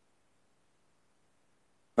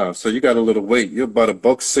 So you got a little weight. You're about a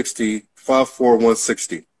buck 60, 5'4",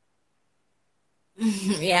 160.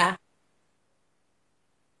 Yeah.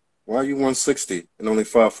 Why are you 160 and only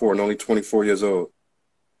 5'4" and only 24 years old?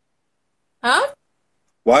 Huh?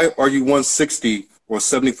 Why are you 160 or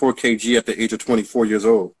 74 kg at the age of 24 years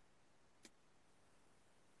old?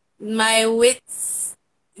 My weight.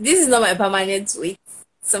 This is not my permanent weight. Hmm?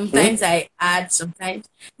 Sometimes I add, sometimes.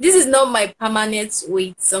 This is not my permanent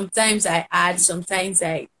weight. Sometimes I add, sometimes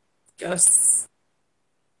I just.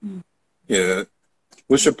 Yeah.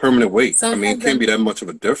 What's your permanent weight? I mean, it Sometimes can't I'm. be that much of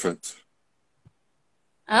a difference.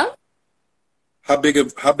 Huh? How big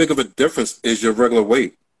of a difference is your regular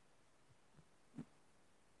weight?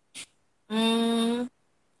 Mm,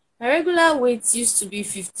 my regular weight used to be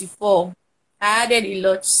 54. I added a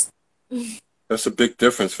lot. That's a big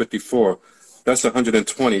difference. 54. That's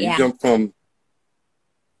 120. You Yeah. jump from.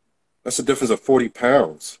 That's a difference of 40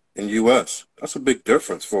 pounds in U.S. That's a big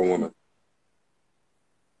difference for a woman.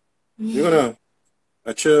 You're gonna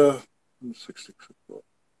at your 64.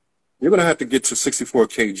 You're gonna have to get to 64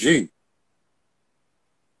 kg.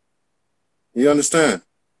 You understand?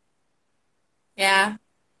 Yeah.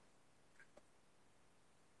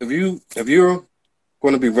 If you're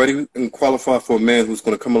going to be ready and qualified for a man who's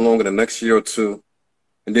going to come along in the next year or two,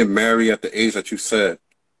 and then marry at the age that you said,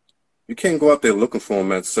 you can't go out there looking for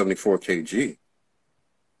him at 74 kg.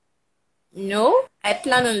 No, I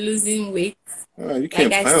plan on losing weight. You Like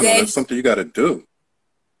can't I plan on it. said, That's something you got to do.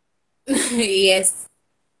 yes.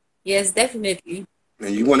 Yes, definitely.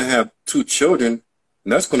 And you want to have 2 children,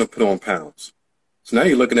 and that's going to put on pounds. So now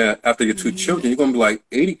you're looking at, after your 2 children, you're going to be like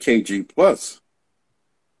 80 kg plus,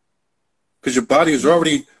 because your body is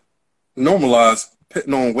already normalized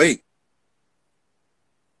putting on weight.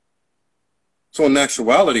 So in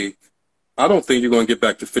actuality, I don't think you're going to get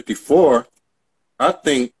back to 54. I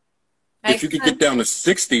think if I you could get can't. down to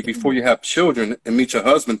 60 before you have children and meet your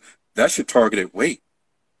husband, that's your targeted weight.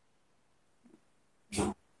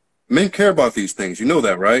 Men care about these things. You know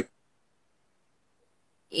that, right?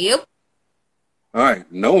 Yep. All right.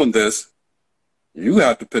 Knowing this, you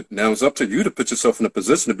have to put, now it's up to you to put yourself in a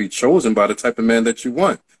position to be chosen by the type of man that you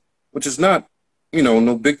want, which is not,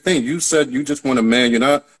 no big thing. You said you just want a man. You're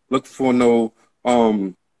not looking for no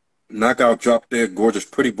knockout, drop dead, gorgeous,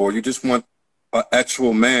 pretty boy. You just want an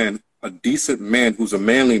actual man, a decent man who's a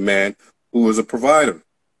manly man who is a provider.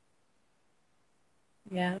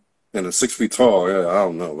 Yeah. And a 6 feet tall, yeah, I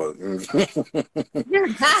don't know, but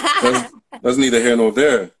that's neither here nor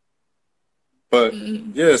there. But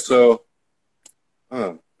Mm, yeah, so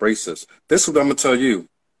braces. This is what I'm gonna tell you.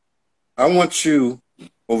 I want you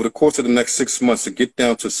over the course of the next 6 months to get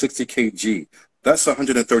down to 60 kg. That's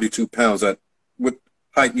 132 pounds at what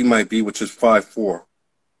height you might be, which is 5'4".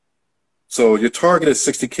 So your target is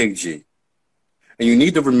 60 kg, and you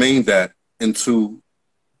need to remain that until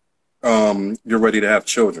you're ready to have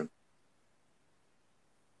children.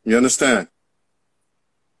 You understand?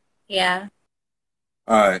 yeah.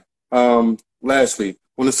 All right. Lastly,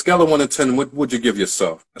 on a scale of 1 to 10, what would you give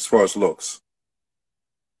yourself as far as looks?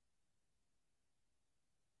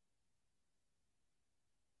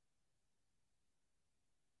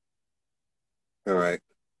 All right.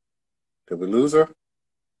 Did we lose her?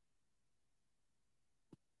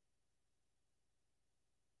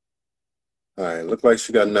 All right. Look like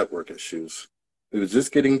she got network issues. We was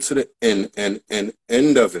just getting to the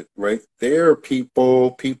end of it right there,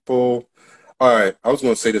 people. All right. I was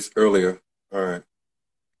going to say this earlier. All right.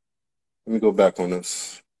 Let me go back on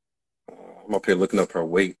this. I'm up here looking up her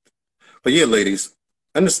weight. But yeah, ladies,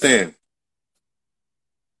 understand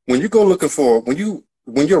when you go looking for when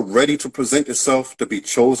you're ready to present yourself to be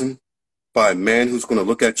chosen by a man who's going to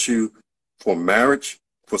look at you for marriage,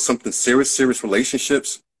 for something serious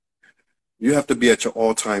relationships, you have to be at your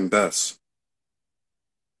all-time best.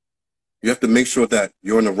 You have to make sure that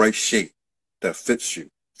you're in the right shape that fits you,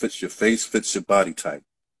 fits your face, fits your body type.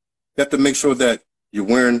 You have to make sure that you're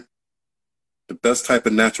wearing the best type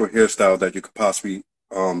of natural hairstyle that you could possibly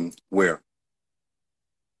wear.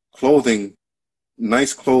 Clothing,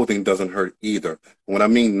 nice clothing doesn't hurt either. When I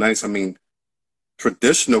mean nice, I mean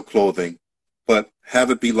traditional clothing, but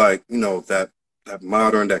have it be like, that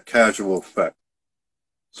modern, that casual effect.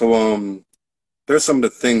 So there's some of the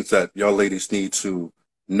things that y'all ladies need to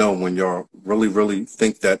know when y'all really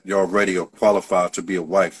think that you're ready or qualified to be a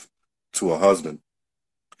wife to a husband.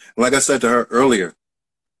 Like I said to her earlier,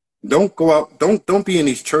 don't go out, don't be in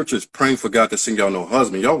these churches praying for God to send y'all no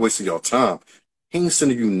husband. Y'all wasting y'all time. He ain't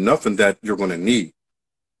sending you nothing that you're going to need,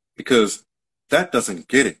 because that doesn't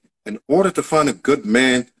get it. In order to find a good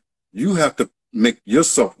man, you have to make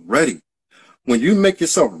yourself ready. When you make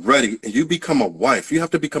yourself ready and you become a wife, you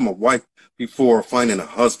have to become a wife before finding a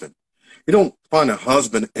husband. You don't find a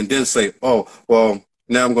husband and then say, oh, well,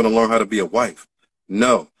 now I'm going to learn how to be a wife.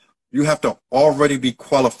 No, you have to already be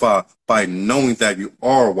qualified by knowing that you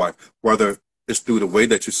are a wife, whether it's through the way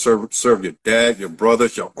that you serve your dad, your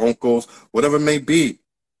brothers, your uncles, whatever it may be.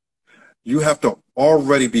 You have to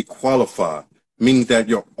already be qualified, meaning that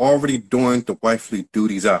you're already doing the wifely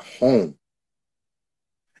duties at home.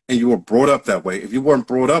 And you were brought up that way. If you weren't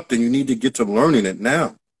brought up, then you need to get to learning it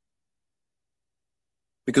now.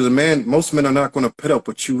 Because most men are not going to put up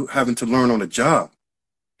with you having to learn on the job.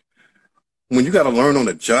 When you got to learn on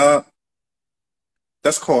the job,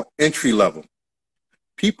 that's called entry level.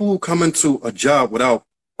 People who come into a job without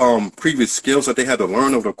previous skills that they had to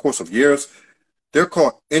learn over the course of years, they're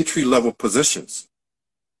called entry level positions.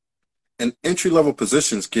 And entry level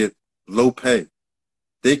positions get low pay.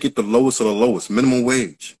 They get the lowest of the lowest, minimum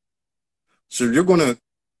wage. So if you're going to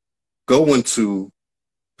go into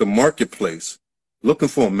the marketplace looking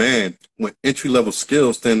for a man with entry level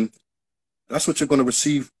skills, then that's what you're going to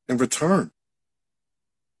receive in return.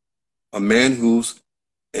 A man who's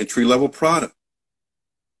entry level product.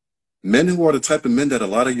 Men who are the type of men that a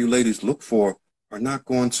lot of you ladies look for are not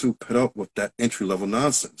going to put up with that entry level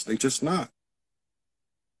nonsense. They just not.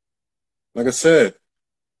 Like I said,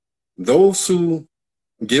 those who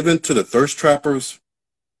give in to the thirst trappers,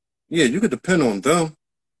 yeah, you could depend on them,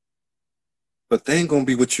 but they ain't going to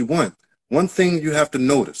be what you want. One thing you have to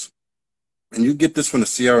notice, and you get this from the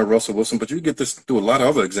Ciara Russell Wilson, but you get this through a lot of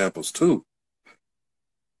other examples too.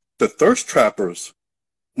 The thirst trappers,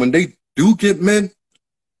 when they do get men,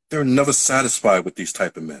 they're never satisfied with these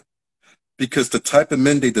type of men, because the type of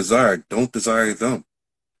men they desire don't desire them.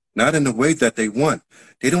 Not in the way that they want.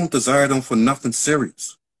 They don't desire them for nothing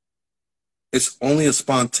serious. It's only a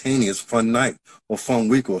spontaneous fun night or fun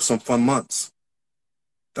week or some fun months.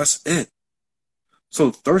 That's it.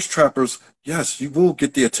 So thirst trappers, yes, you will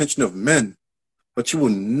get the attention of men, but you will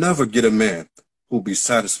never get a man who will be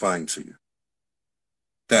satisfying to you.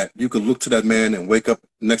 That you could look to that man and wake up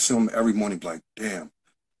next to him every morning like, damn,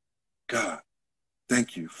 God,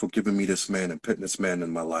 thank you for giving me this man and putting this man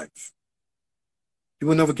in my life. You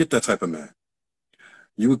will never get that type of man.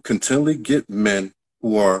 You will continually get men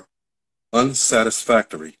who are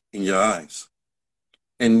unsatisfactory in your eyes.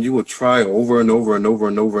 And you will try over and over and over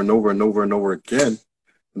and over and over and over and over again,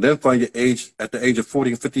 and then find your age at the age of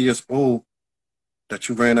 40 and 50 years old that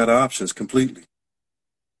you ran out of options completely.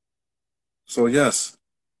 So yes,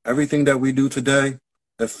 everything that we do today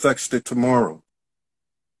affects the tomorrow.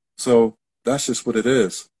 So that's just what it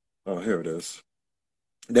is. Oh, here it is.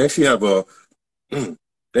 They actually have a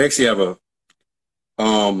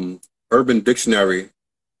Urban Dictionary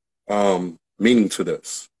meaning to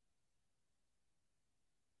this.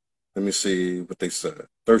 Let me see what they said.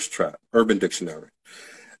 Thirst trap, Urban Dictionary.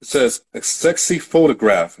 It says a sexy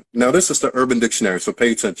photograph. Now this is the Urban Dictionary, so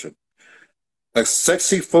pay attention. A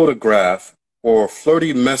sexy photograph or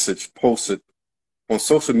flirty message posted on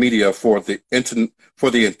social media for the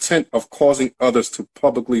intent of causing others to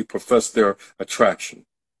publicly profess their attraction.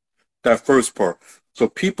 That first part. So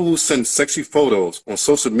people who send sexy photos on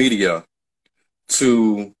social media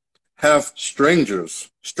to have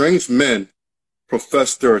strange men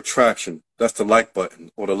profess their attraction. That's the like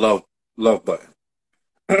button or the love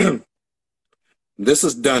button. This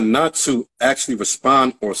is done not to actually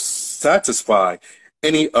respond or satisfy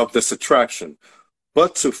any of this attraction,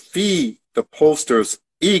 but to feed the poster's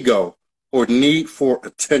ego or need for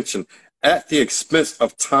attention at the expense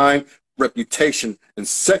of time, reputation, and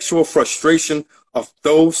sexual frustration of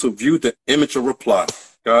those who view the image or reply.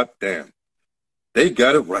 God damn. They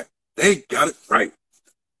got it right. They got it right.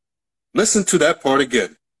 Listen to that part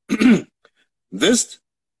again. This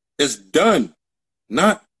is done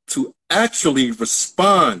not to actually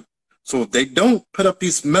respond. So they don't put up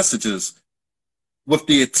these messages with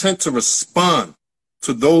the intent to respond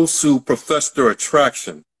to those who profess their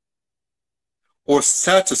attraction or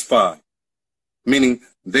satisfy, meaning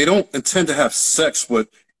they don't intend to have sex with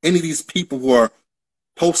any of these people who are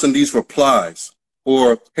posting these replies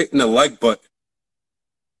or hitting the like button,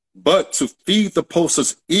 but to feed the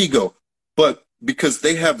poster's ego, but because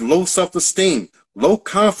they have low self-esteem, low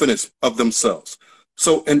confidence of themselves.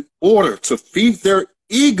 So in order to feed their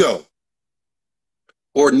ego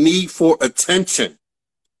or need for attention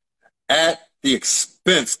at the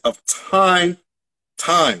expense of time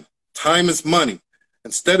is money.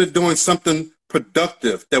 Instead of doing something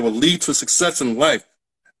productive that will lead to success in life,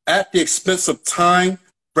 at the expense of time,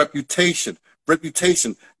 reputation.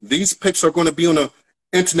 These pics are going to be on the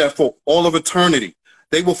internet for all of eternity.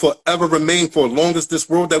 They will forever remain for as long as this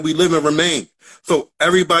world that we live in remain. So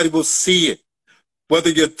everybody will see it. Whether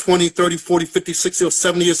you're 20, 30, 40, 50, 60, or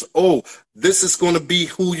 70 years old, this is going to be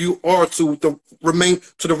who you are to the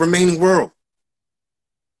remaining world.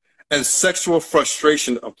 And sexual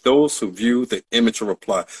frustration of those who view the image or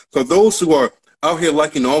reply. So those who are out here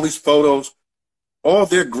liking all these photos, all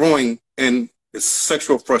they're growing in is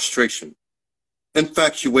sexual frustration,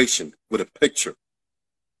 infatuation with a picture.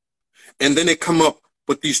 And then they come up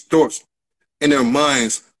with these thoughts in their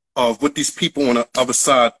minds of what these people on the other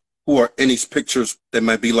side who are in these pictures that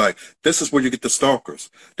might be like. This is where you get the stalkers.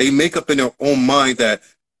 They make up in their own mind that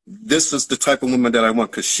this is the type of woman that I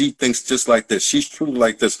want because she thinks just like this. She's truly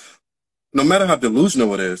like this. No matter how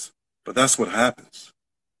delusional it is, but that's what happens.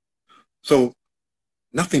 So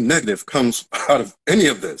nothing negative comes out of any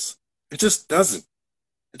of this. It just doesn't.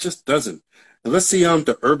 It just doesn't. And let's see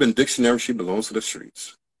the Urban Dictionary, she belongs to the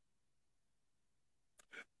streets.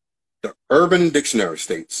 The Urban Dictionary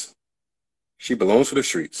states, she belongs to the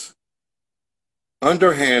streets.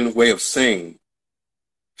 Underhand way of saying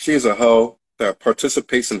she is a hoe that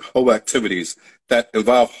participates in hoe activities that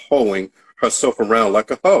involve hoeing herself around like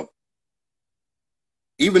a hoe.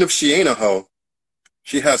 Even if she ain't a hoe,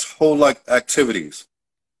 she has hoe-like activities.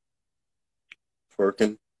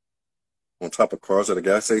 Twerking on top of cars at a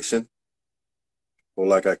gas station,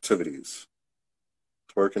 hoe-like activities.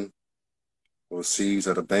 Twerking overseas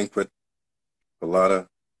at a banquet, a lot of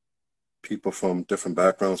people from different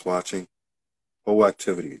backgrounds watching, hoe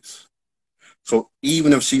activities. So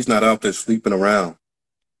even if she's not out there sleeping around,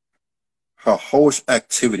 her hoish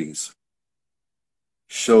activities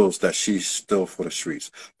shows that she's still for the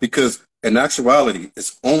streets. Because in actuality,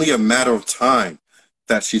 it's only a matter of time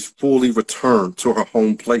that she's fully returned to her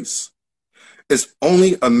home place. It's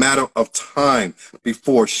only a matter of time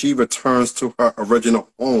before she returns to her original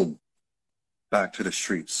home, back to the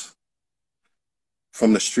streets.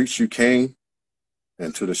 From the streets you came,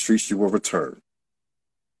 and to the streets you will return.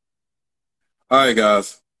 All right,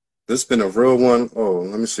 guys. This has been a real one. Oh,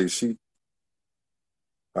 let me see.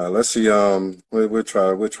 All right, let's see. We'll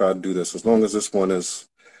try to do this as long as this one is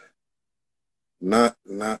not.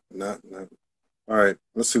 All right,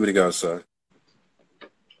 let's see what he got to say.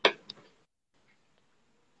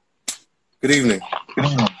 Good evening.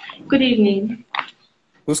 Good evening.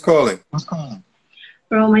 Who's calling?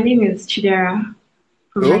 Well, my name is Chidera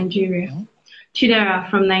from Who? Nigeria. Chidera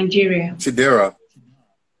from Nigeria. Chidera.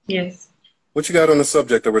 Yes. What you got on the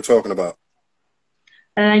subject that we're talking about?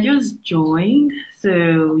 I just joined,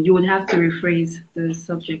 so you would have to rephrase the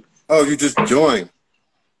subject. Oh, you just joined.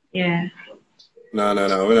 Yeah. No.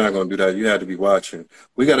 We're not going to do that. You had to be watching.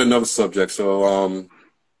 We got another subject, so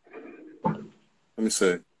let me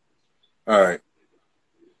see. All right.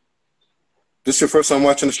 This your first time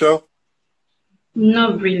watching the show?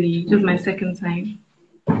 Not really. Just my second time.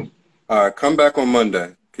 All right. Come back on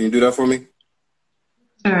Monday. Can you do that for me?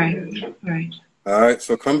 All right. All right.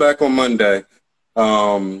 So come back on Monday.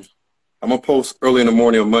 I'm going to post early in the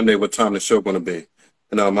morning on Monday what time the show going to be.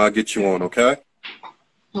 And I'll get you on, okay?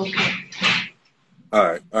 Okay.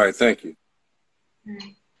 All right. Thank you. All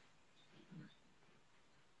right.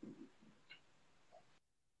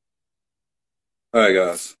 All right,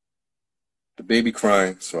 guys. The baby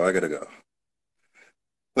crying, so I got to go.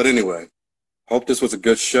 But anyway, hope this was a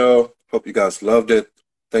good show. Hope you guys loved it.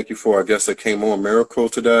 Thank you for our guest that came on, Miracle,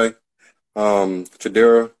 today.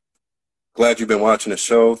 Chidera, glad you've been watching the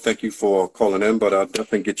show. Thank you for calling in, but I'll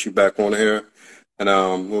definitely get you back on here.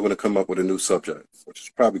 And we're going to come up with a new subject, which is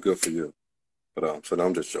probably good for you. But so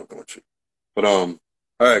I'm just joking with you. But all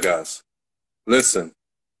right, guys, listen.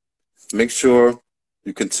 Make sure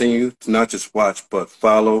you continue to not just watch, but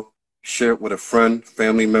follow, share it with a friend,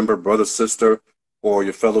 family member, brother, sister, or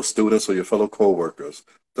your fellow students or your fellow co-workers.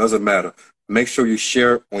 Doesn't matter. Make sure you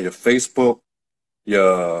share it on your Facebook,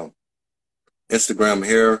 your Instagram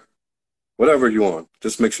here, whatever you want.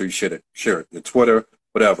 Just make sure you share it. Share it. Your Twitter,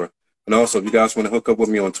 whatever. And also, if you guys want to hook up with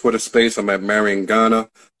me on Twitter Space, I'm at Marion Ghana.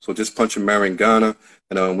 So just punch in Marion Ghana,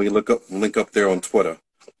 and we link up there on Twitter.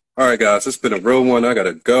 All right, guys, it's been a real one. I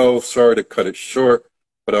gotta go. Sorry to cut it short,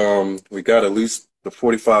 but we got at least the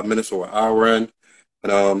 45 minutes or an hour in,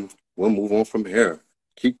 and we'll move on from here.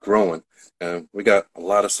 Keep growing, and we got a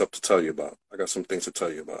lot of stuff to tell you about. I got some things to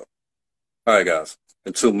tell you about. All right, guys.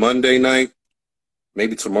 Until Monday night,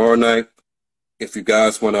 maybe tomorrow night. If you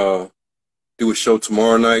guys wanna do a show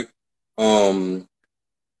tomorrow night, under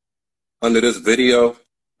this video,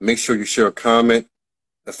 make sure you share a comment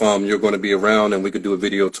if you're going to be around, and we could do a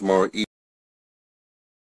video tomorrow evening.